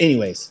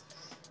anyways,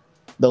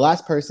 the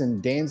last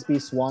person,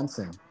 Dansby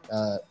Swanson,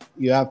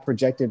 you have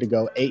projected to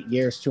go 8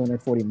 years,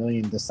 240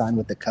 million to sign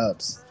with the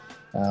Cubs.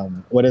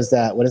 What does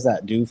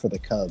that do for the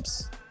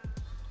Cubs?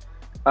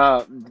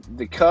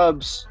 The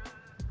Cubs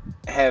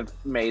have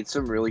made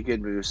some really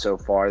good moves so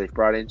far. They've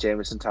brought in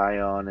Jamison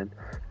Tyone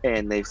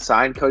and they've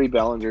signed Cody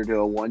Bellinger to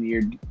a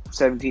 1-year,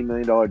 $17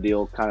 million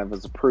deal, kind of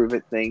as a prove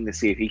it thing to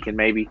see if he can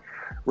maybe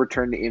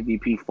return to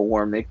MVP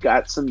form. They've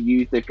got some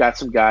youth. They've got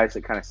some guys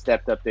that kind of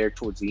stepped up there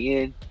towards the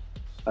end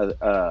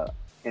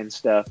and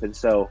stuff. And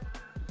so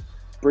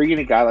bringing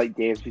a guy like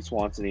Dansby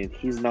Swanson in,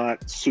 he's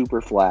not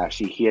super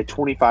flashy. He had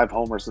 25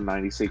 homers and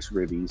 96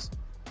 ribbies.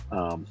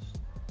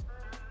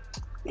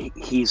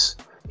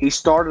 He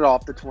started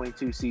off the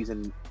 22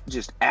 season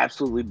just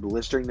absolutely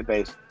blistering the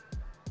base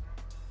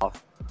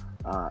off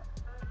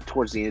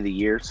towards the end of the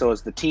year. So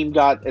as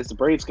the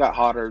Braves got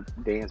hotter,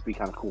 Dansby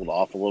kind of cooled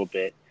off a little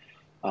bit.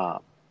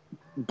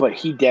 But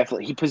he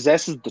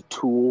possesses the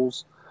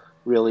tools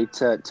really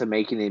to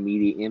make an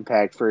immediate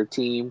impact for a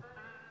team.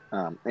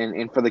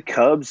 And for the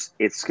Cubs,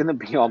 it's going to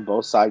be on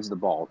both sides of the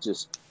ball.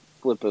 Just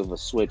flip of a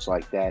switch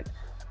like that.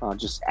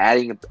 Just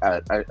adding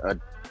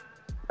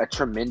a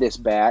tremendous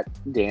bat.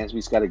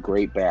 Dansby's got a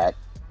great bat,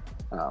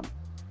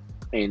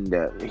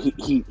 and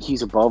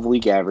he's above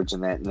league average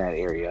in that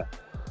area.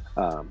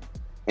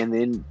 And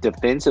then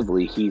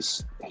defensively,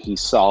 he's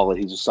solid.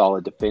 He's a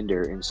solid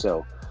defender, and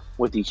so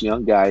with these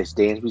young guys,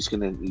 Dansby's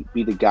going to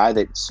be the guy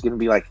that's going to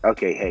be like,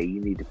 okay, hey, you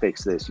need to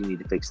fix this, you need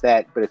to fix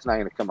that, but it's not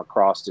going to come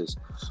across as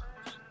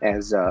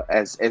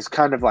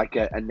kind of like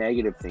a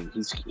negative thing.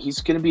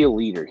 He's going to be a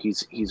leader.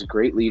 He's a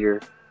great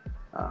leader.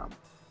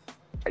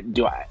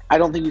 I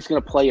don't think he's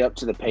going to play up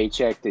to the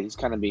paycheck that he's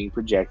kind of being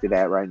projected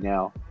at right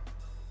now.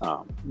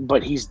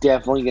 But he's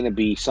definitely going to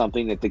be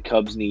something that the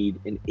Cubs need,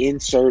 an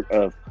insert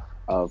of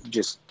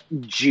just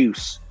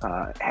juice.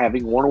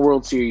 Having won a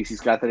World Series,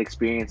 he's got that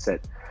experience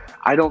that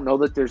I don't know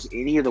that there's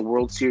any of the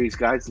World Series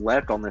guys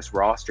left on this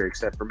roster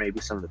except for maybe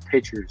some of the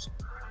pitchers.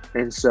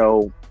 And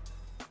so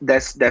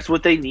that's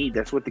what they need.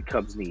 That's what the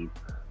Cubs need.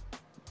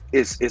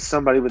 Is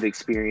somebody with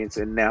experience,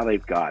 and now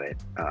they've got it.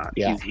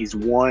 He's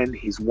won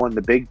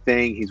the big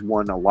thing. He's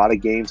won a lot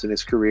of games in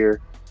his career.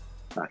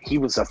 He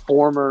was a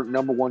former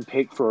number one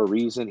pick for a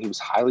reason. He was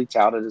highly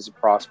touted as a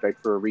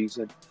prospect for a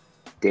reason.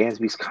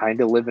 Dansby's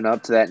kind of living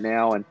up to that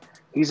now, and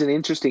he's an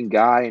interesting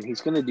guy, and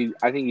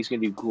I think he's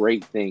going to do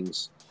great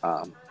things.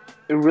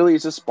 It really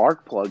is a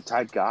spark plug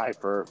type guy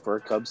for a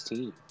Cubs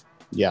team.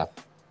 Yeah.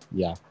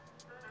 All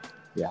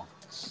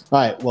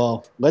right,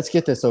 well, let's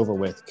get this over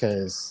with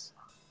because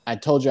I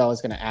told you I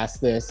was going to ask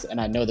this, and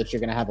I know that you're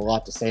going to have a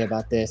lot to say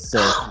about this. So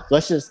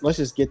let's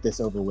just get this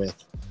over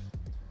with.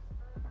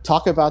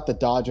 Talk about the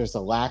Dodgers'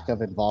 lack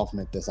of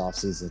involvement this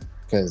offseason,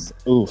 because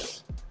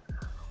oof.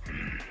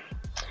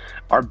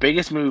 Our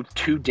biggest move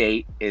to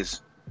date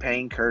is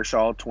paying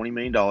Kershaw $20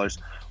 million,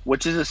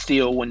 which is a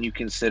steal when you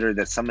consider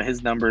that some of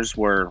his numbers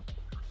were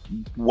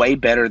way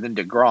better than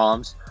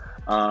DeGrom's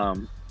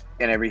and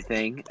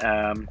everything.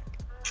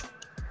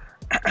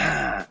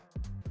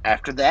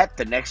 After that,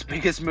 the next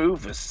biggest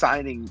move was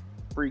signing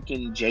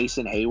freaking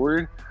Jason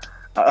Hayward.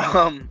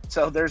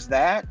 So there's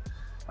that.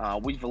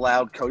 We've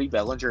allowed Cody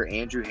Bellinger,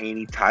 Andrew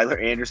Heaney, Tyler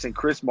Anderson,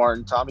 Chris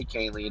Martin, Tommy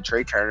Kahnle, and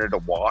Trey Turner to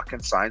walk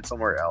and sign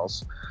somewhere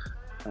else.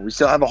 And we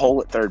still have a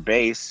hole at third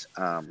base.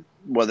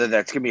 Whether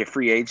that's going to be a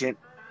free agent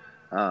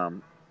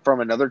from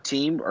another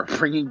team or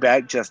bringing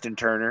back Justin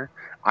Turner,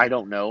 I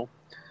don't know.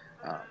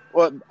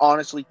 Well,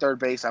 honestly, third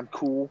base, I'm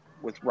cool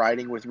with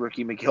riding with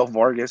rookie Miguel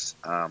Vargas.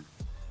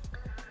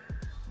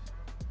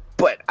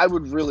 But I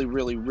would really,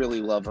 really,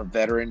 really love a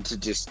veteran to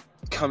just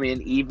come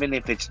in, even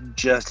if it's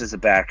just as a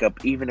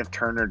backup, even if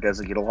Turner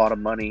doesn't get a lot of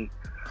money,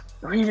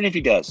 or even if he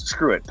does,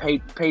 screw it.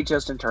 Pay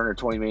Justin Turner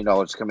 $20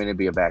 million to come in and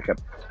be a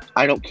backup.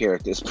 I don't care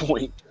at this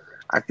point.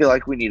 I feel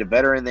like we need a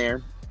veteran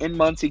there. In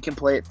Muncy can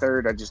play at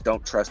third. I just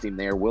don't trust him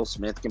there. Will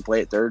Smith can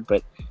play at third,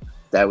 but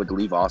that would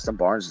leave Austin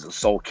Barnes as a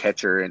sole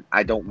catcher, and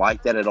I don't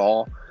like that at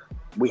all.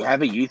 We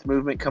have a youth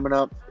movement coming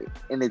up,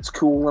 and it's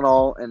cool and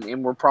all,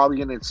 and we're probably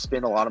going to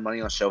spend a lot of money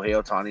on Shohei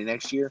Ohtani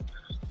next year,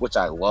 which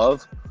I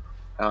love.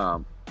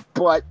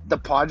 But the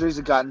Padres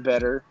have gotten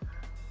better,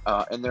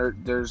 and they're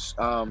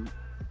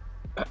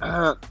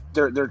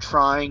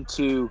trying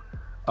to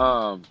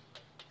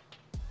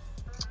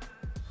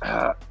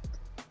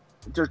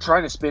they're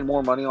trying to spend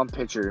more money on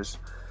pitchers,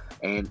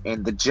 and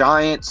the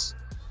Giants,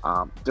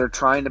 they're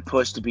trying to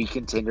push to be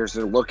contenders.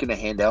 They're looking to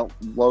hand out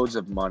loads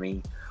of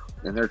money.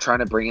 And they're trying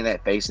to bring in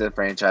that face of the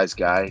franchise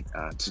guy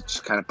to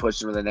just kind of push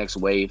them to the next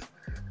wave.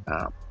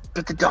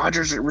 But the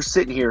Dodgers, we're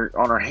sitting here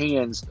on our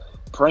hands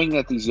praying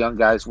that these young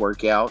guys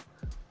work out.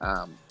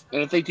 And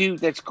if they do,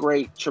 that's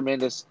great,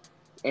 tremendous.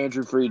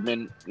 Andrew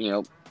Friedman,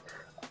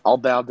 I'll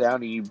bow down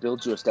to you,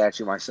 build you a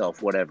statue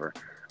myself, whatever.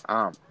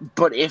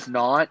 But if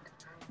not,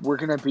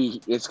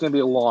 it's going to be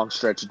a long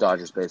stretch of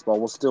Dodgers baseball.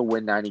 We'll still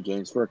win 90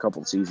 games for a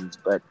couple of seasons,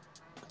 but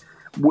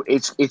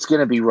it's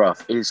going to be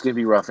rough. It is going to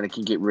be rough, and it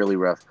can get really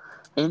rough.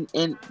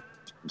 And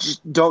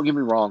just don't get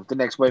me wrong, the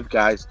next wave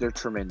guys, they're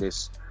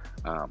tremendous.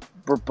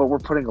 But we're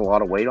putting a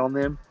lot of weight on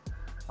them.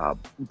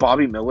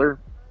 Bobby Miller,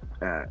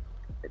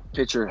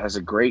 pitcher, has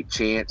a great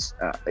chance.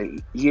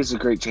 He has a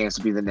great chance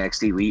to be the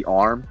next elite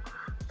arm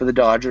for the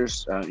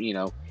Dodgers.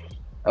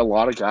 A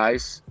lot of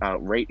guys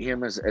rate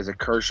him as a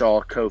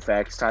Kershaw,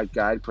 Koufax type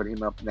guy, put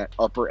him up in that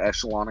upper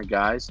echelon of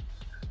guys.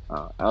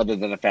 Other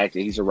than the fact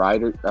that he's a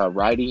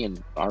righty,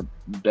 and our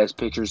best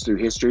pitchers through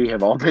history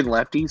have all been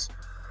lefties.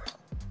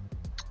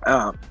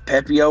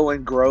 Pepio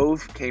and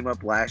Grove came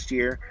up last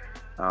year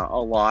a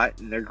lot,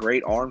 and they're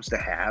great arms to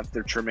have.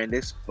 They're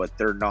tremendous, but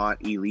they're not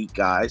elite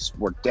guys.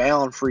 We're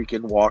down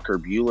freaking Walker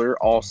Buehler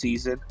all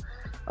season.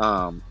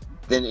 Then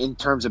in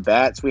terms of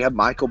bats, we have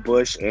Michael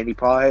Busch, Andy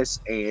Pages,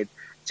 and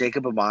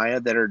Jacob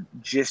Amaya that are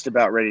just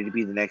about ready to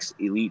be the next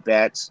elite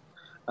bats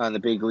on the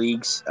big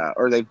leagues,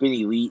 or they've been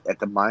elite at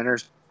the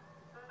minors.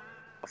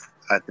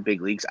 At the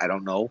big leagues, I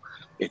don't know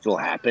if it'll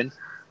happen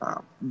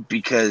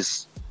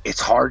because it's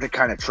hard to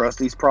kind of trust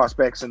these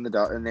prospects, and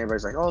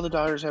everybody's like, "Oh, the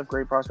Dodgers have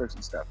great prospects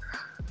and stuff."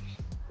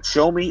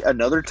 Show me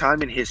another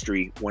time in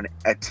history when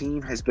a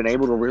team has been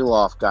able to reel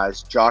off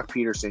guys: Jock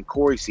Peterson,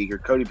 Corey Seager,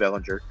 Cody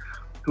Bellinger,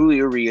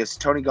 Julio Urias,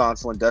 Tony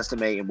Gonsolin, Dustin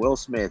May, and Will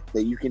Smith,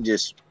 that you can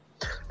just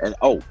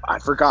I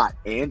forgot,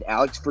 and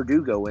Alex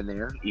Verdugo in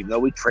there, even though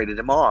we traded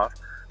him off,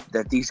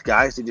 that these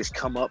guys that just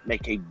come up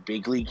make a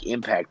big league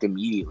impact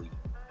immediately.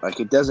 Like,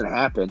 it doesn't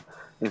happen.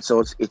 And so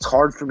it's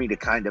hard for me to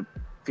kind of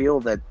feel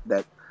that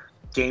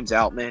James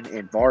Outman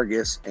and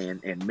Vargas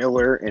and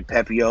Miller and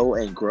Pepio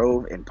and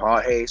Grove and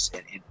Pages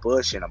and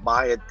Bush and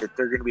Amaya, that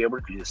they're going to be able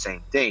to do the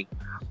same thing.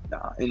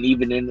 And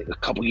even in a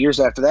couple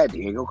years after that,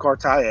 Diego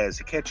Cartaya as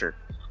a catcher.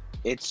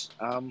 It's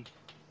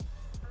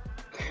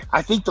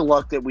I think the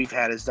luck that we've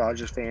had as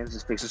Dodgers fans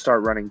is fixing to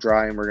start running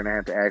dry, and we're going to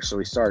have to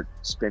actually start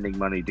spending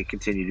money to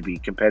continue to be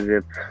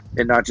competitive,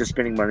 and not just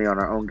spending money on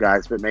our own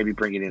guys, but maybe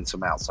bringing in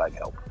some outside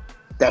help.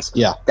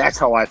 That's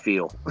how I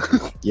feel.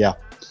 Yeah.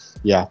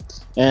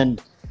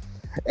 And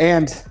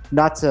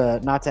not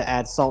to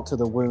add salt to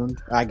the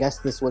wound, I guess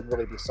this wouldn't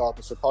really be salt.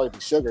 This would probably be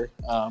sugar.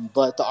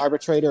 But the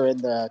arbitrator in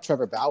the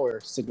Trevor Bauer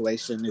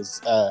situation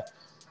is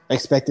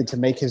expected to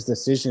make his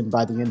decision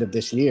by the end of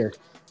this year,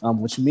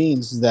 which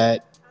means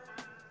that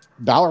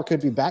Bauer could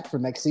be back for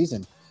next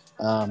season,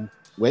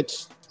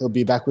 which he'll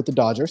be back with the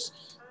Dodgers.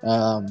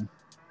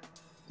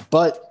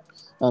 But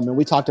and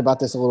we talked about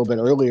this a little bit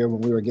earlier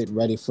when we were getting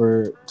ready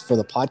for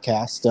the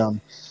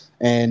podcast.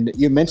 And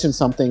you mentioned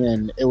something,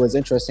 and it was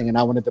interesting, and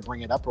I wanted to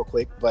bring it up real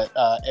quick. But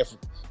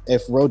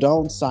if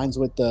Rodon signs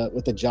with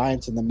the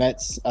Giants and the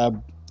Mets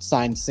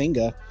sign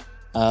Senga,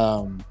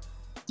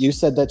 you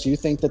said that you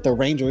think that the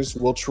Rangers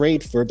will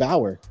trade for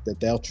Bauer, that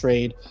they'll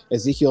trade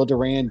Ezekiel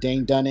Duran,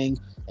 Dane Dunning,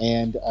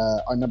 and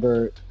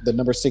the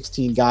number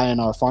 16 guy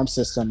in our farm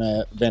system,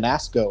 Van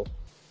Asco.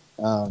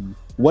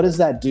 What does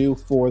that do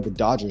for the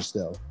Dodgers,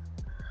 though?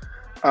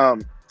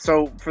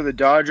 So for the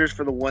Dodgers,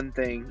 for the one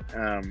thing,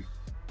 and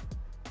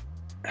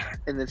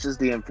this is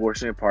the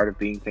unfortunate part of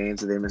being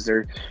fans of them, is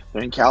they're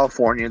in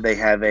California. They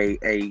have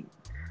a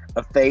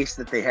face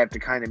that they have to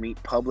kind of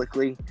meet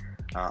publicly.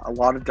 A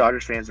lot of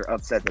Dodgers fans are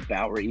upset that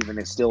Bauer even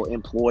is still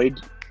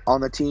employed on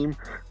the team,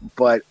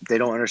 but they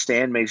don't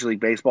understand Major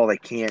League Baseball. They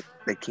can't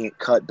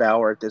cut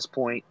Bauer at this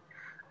point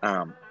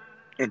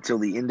until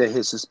the end of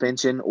his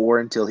suspension or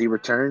until he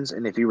returns.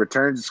 And if he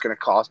returns, it's going to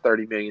cost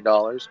 $30 million.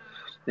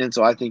 And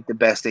so I think the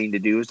best thing to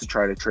do is to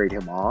try to trade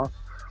him off.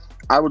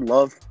 I would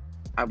love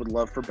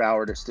for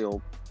Bauer to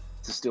still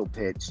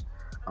pitch.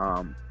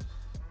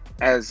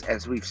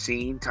 As we've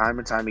seen time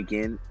and time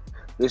again,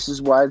 this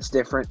is why it's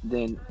different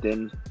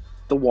than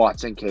the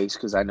Watson case,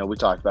 because I know we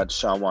talked about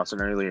Deshaun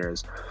Watson earlier.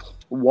 Is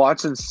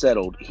Watson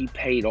settled. He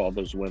paid all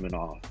those women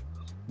off.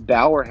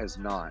 Bauer has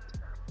not.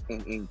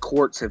 And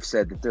courts have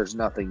said that there's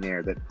nothing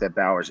there, that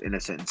Bauer's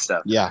innocent and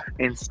stuff. Yeah.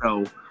 And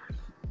so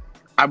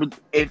I would,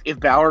 if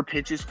Bauer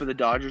pitches for the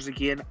Dodgers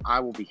again, I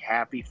will be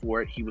happy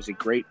for it. He was a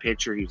great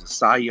pitcher. He was a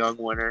Cy Young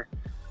winner.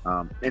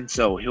 And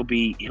so he'll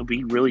be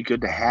really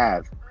good to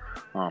have.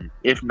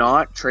 If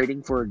not,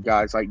 trading for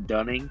guys like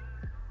Dunning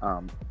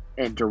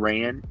and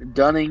Duran.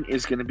 Dunning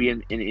is going to be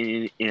an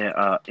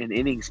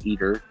innings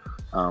eater.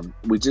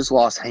 We just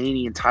lost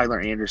Haney and Tyler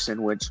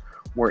Anderson, which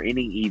were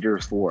inning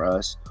eaters for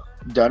us.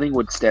 Dunning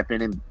would step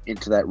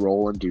into that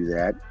role and do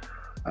that.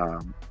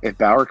 If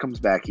Bauer comes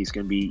back,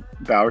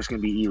 Bauer's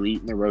going to be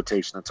elite in the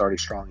rotation that's already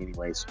strong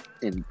anyways.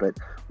 But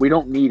we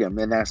don't need him,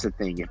 and that's the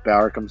thing. If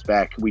Bauer comes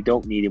back, we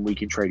don't need him. We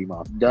can trade him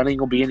off. Dunning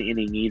will be an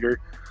inning eater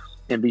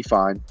and be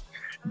fine.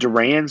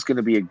 Duran's going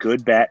to be a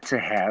good bat to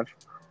have.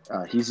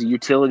 He's a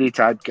utility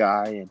type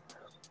guy, and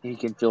he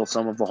can fill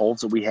some of the holes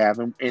that we have.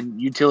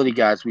 And utility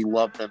guys, we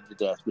love them to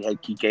death. We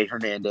had Kike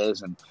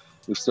Hernandez, and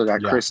we've still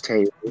got Chris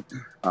Taylor.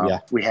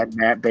 We had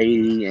Matt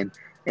Beatty,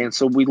 and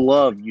so we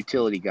love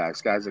utility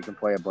guys that can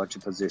play a bunch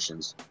of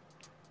positions.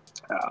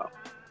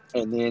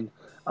 And then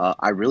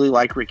I really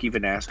like Ricky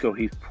Vanasco.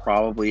 He's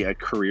probably a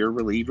career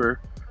reliever.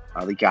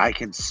 The guy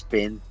can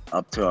spin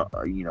up to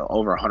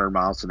over 100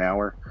 miles an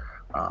hour.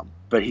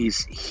 But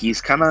he's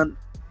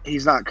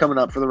not coming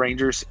up for the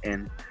Rangers,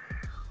 and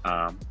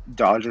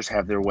Dodgers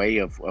have their way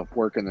of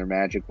working their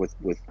magic with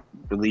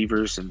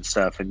relievers and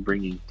stuff and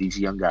bringing these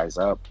young guys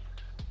up.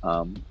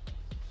 Um,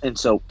 and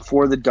so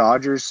for the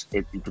Dodgers,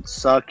 it would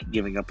suck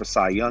giving up a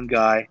Cy Young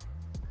guy.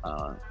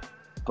 Uh,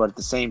 but at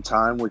the same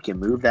time, we can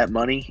move that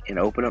money and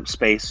open up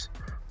space.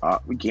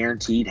 We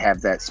guaranteed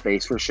have that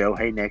space for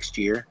Shohei next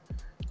year,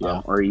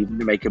 Yeah. or even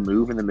to make a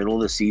move in the middle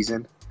of the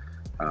season.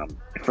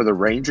 For the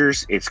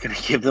Rangers, it's going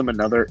to give them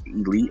another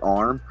elite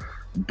arm.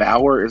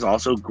 Bauer is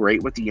also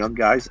great with the young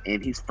guys,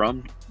 and he's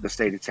from the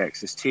state of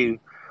Texas too.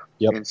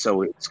 Yep. And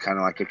so it's kind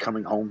of like a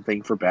coming home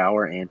thing for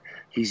Bauer, and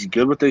he's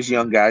good with those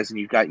young guys. And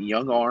you've got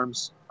young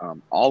arms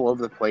all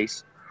over the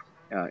place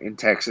in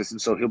Texas,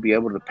 and so he'll be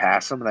able to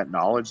pass some of that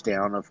knowledge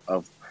down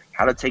of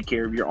how to take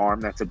care of your arm.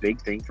 That's a big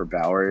thing for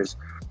Bauer is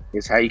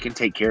how you can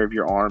take care of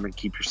your arm and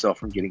keep yourself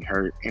from getting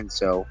hurt. And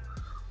so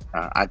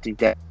I think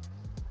that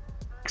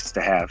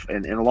to have.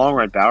 And in the long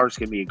run, Bauer's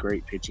going to be a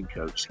great pitching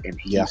coach, and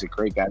he's a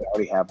great guy to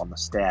already have on the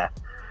staff,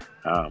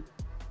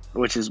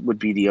 which would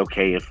be the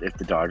okay if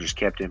the Dodgers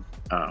kept him.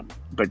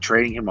 But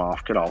trading him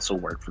off could also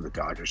work for the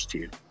Dodgers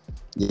too.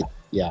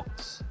 Yeah.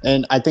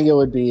 And I think it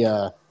would be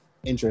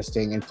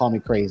interesting, and call me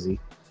crazy.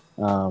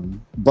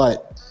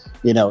 But,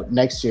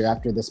 next year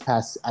after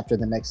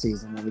the next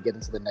season, when we get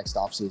into the next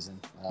offseason,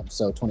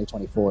 so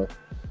 2024,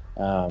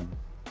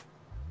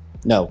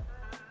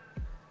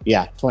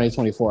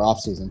 2024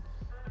 offseason,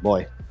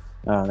 boy,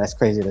 that's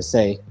crazy to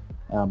say.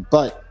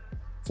 But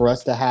for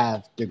us to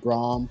have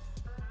DeGrom,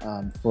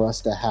 for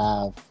us to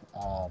have,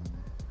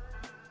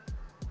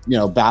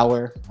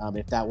 Bauer,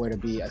 if that were to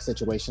be a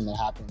situation that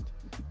happened,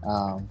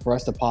 for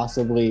us to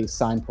possibly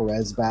sign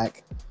Perez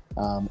back,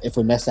 if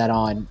we miss that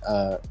on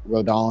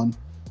Rodon,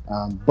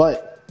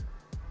 but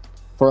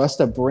for us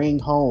to bring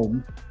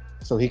home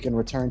so he can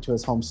return to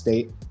his home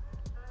state,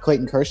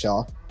 Clayton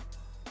Kershaw,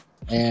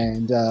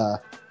 and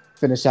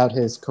finish out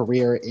his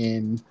career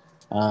in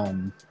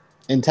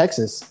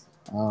Texas.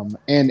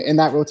 And in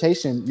that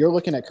rotation, you're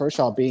looking at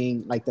Kershaw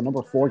being like the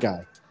number 4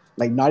 guy,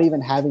 like not even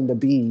having to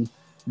be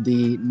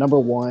the number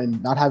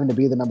 1, not having to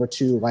be the number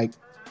 2. Like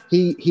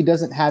he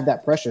doesn't have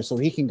that pressure, so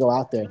he can go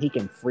out there and he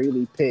can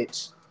freely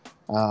pitch,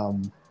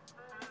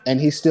 and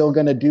he's still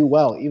going to do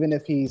well, even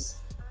if he's,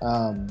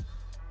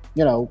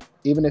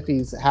 even if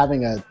he's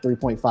having a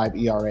 3.5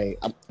 ERA.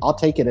 I'll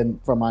take it in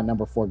from my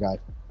number 4 guy.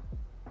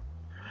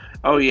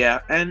 Oh yeah,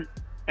 and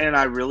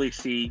I really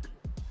see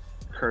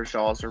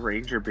Kershaw as a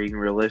Ranger being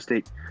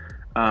realistic,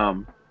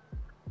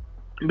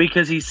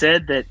 because he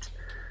said that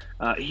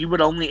he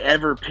would only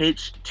ever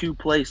pitch 2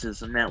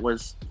 places, and that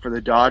was for the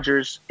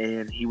Dodgers,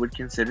 and he would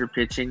consider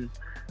pitching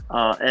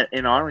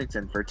in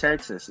Arlington for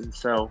Texas. And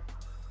so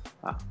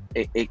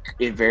it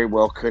very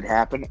well could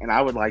happen, and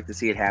I would like to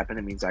see it happen.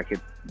 It means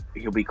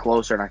he'll be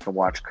closer, and I can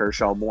watch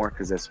Kershaw more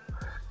because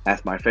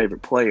that's my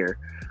favorite player.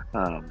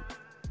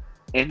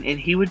 And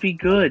he would be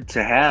good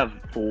to have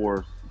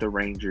for the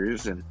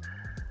Rangers. And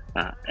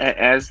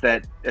as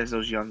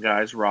those young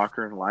guys,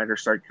 Rocker and Leiter,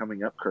 start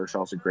coming up,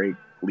 Kershaw's a great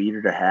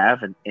leader to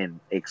have. And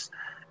it's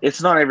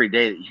not every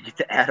day that you get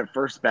to add a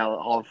first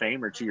ballot Hall of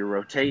Famer to your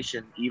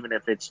rotation, even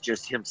if it's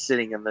just him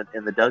sitting in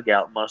the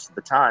dugout most of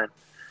the time.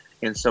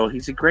 And so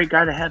he's a great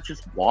guy to have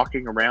just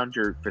walking around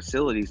your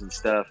facilities and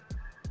stuff.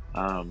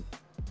 And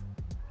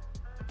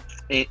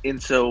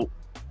so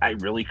I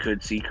really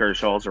could see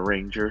Kershaw as a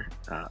Ranger,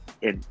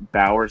 and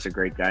Bauer's a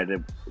great guy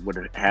that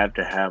would have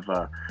to have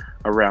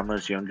around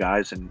those young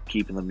guys and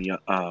keeping them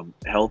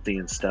healthy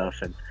and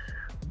stuff. And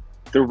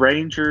the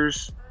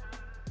Rangers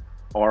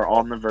are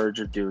on the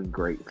verge of doing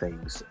great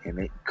things, and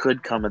it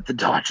could come at the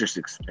Dodgers'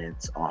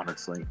 expense,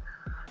 honestly,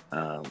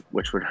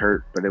 which would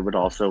hurt. But I would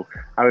also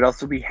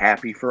be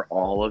happy for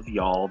all of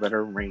y'all that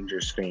are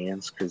Rangers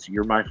fans, because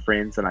you're my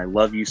friends and I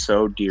love you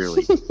so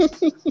dearly.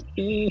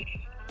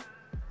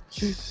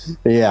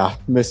 Yeah,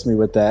 miss me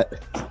with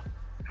that.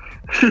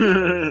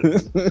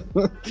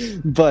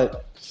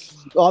 But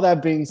all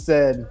that being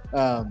said,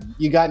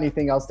 you got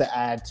anything else to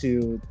add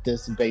to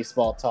this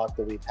baseball talk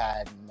that we've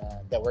had,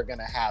 and that we're going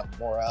to have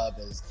more of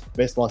as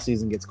baseball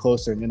season gets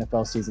closer and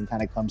NFL season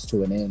kind of comes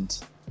to an end?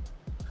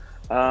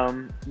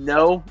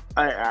 No,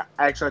 I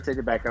actually take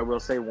it back. I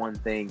will say one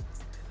thing.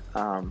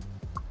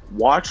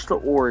 Watch the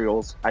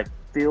Orioles. I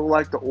feel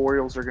like the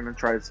Orioles are going to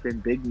try to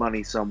spend big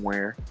money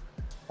somewhere.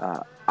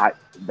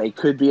 They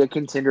could be a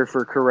contender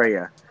for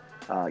Correa,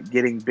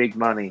 getting big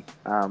money.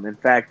 In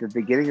fact, at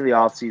the beginning of the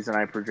offseason,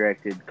 I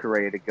projected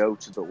Correa to go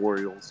to the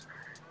Orioles.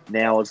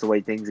 Now, as the way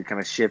things have kind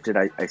of shifted,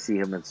 I see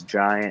him as a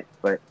Giant,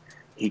 but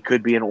he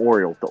could be an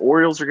Oriole. The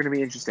Orioles are going to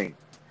be interesting.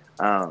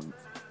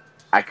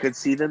 I could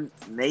see them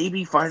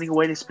maybe finding a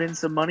way to spend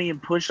some money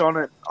and push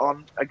on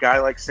a guy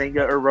like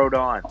Senga or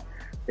Rodon.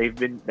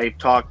 They've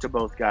talked to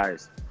both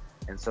guys,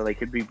 and so they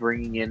could be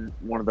bringing in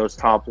one of those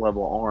top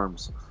level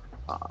arms.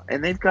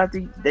 And they've got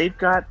the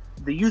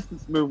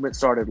youth movement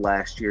started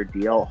last year.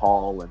 DL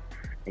Hall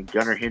and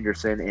Gunnar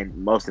Henderson, and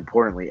most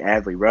importantly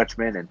Adley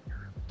Rutschman, and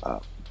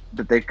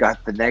but they've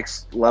got the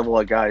next level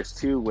of guys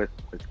too with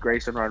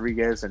Grayson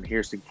Rodriguez and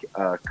Kirsten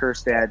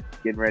Kjerstad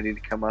getting ready to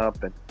come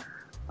up, and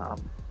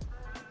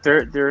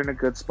they're in a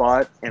good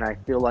spot, and I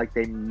feel like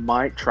they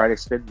might try to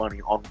spend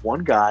money on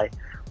one guy.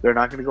 They're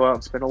not going to go out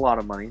and spend a lot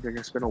of money. They're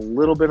going to spend a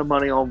little bit of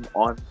money on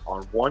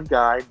one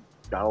guy,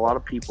 not a lot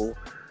of people,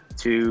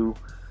 to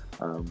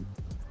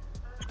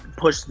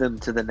push them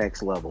to the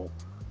next level.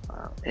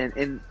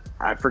 And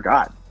I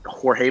forgot,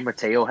 Jorge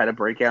Mateo had a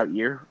breakout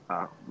year.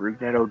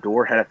 Rougned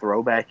Odor had a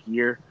throwback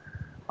year.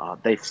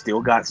 They've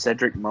still got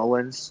Cedric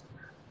Mullins,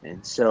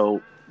 and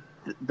so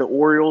the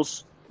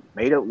Orioles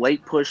made a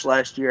late push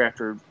last year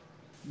after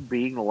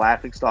being the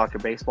laughingstock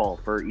of baseball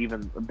for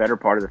even a better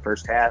part of the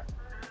first half.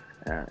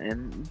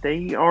 And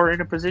they are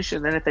in a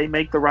position that if they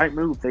make the right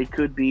move, they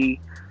could be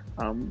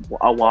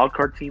a wild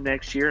card team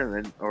next year,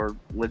 and then or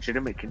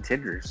legitimate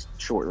contenders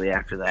shortly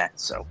after that.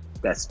 So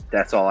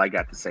that's all I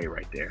got to say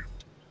right there.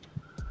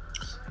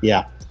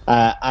 Yeah,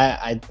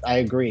 I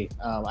agree.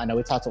 I know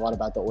we talked a lot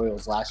about the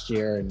Orioles last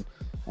year, and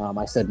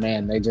I said,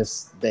 man,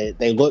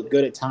 they look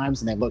good at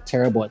times and they look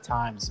terrible at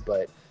times.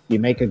 But you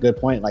make a good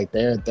point. Like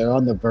they're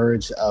on the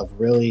verge of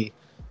really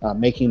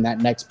making that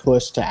next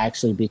push to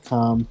actually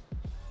become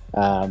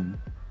a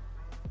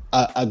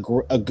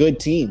good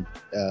team,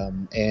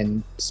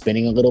 and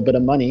spending a little bit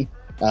of money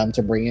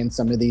to bring in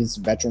some of these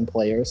veteran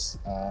players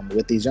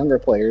with these younger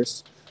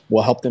players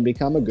will help them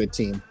become a good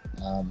team.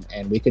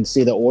 And we could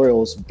see the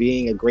Orioles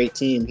being a great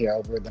team here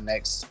over the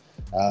next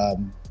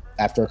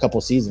after a couple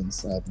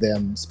seasons of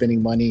them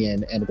spending money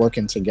and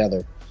working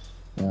together.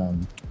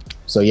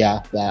 So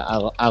yeah,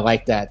 I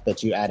like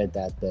that you added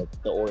that the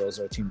Orioles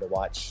are a team to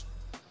watch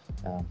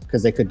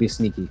because they could be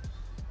sneaky.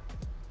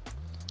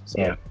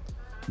 So, yeah.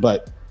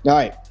 But all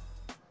right,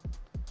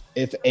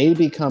 if A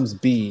becomes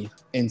B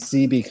and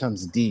C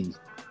becomes D,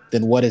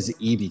 then what does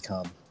E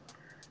become?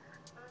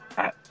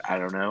 I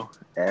don't know.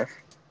 F.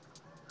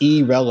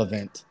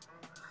 Irrelevant.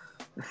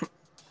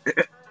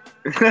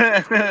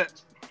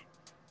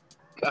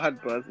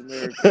 God bless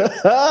America.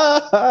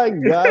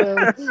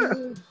 Got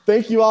him.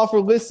 Thank you all for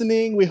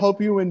listening. We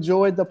hope you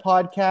enjoyed the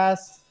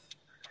podcast.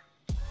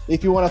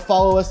 If you want to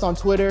follow us on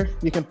Twitter,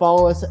 you can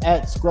follow us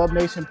at Scrub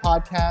Nation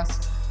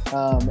Podcast.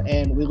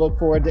 And we look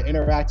forward to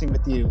interacting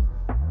with you.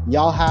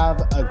 Y'all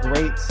have a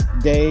great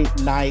day,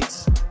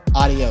 night.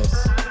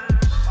 Adios.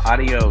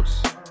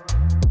 Adios.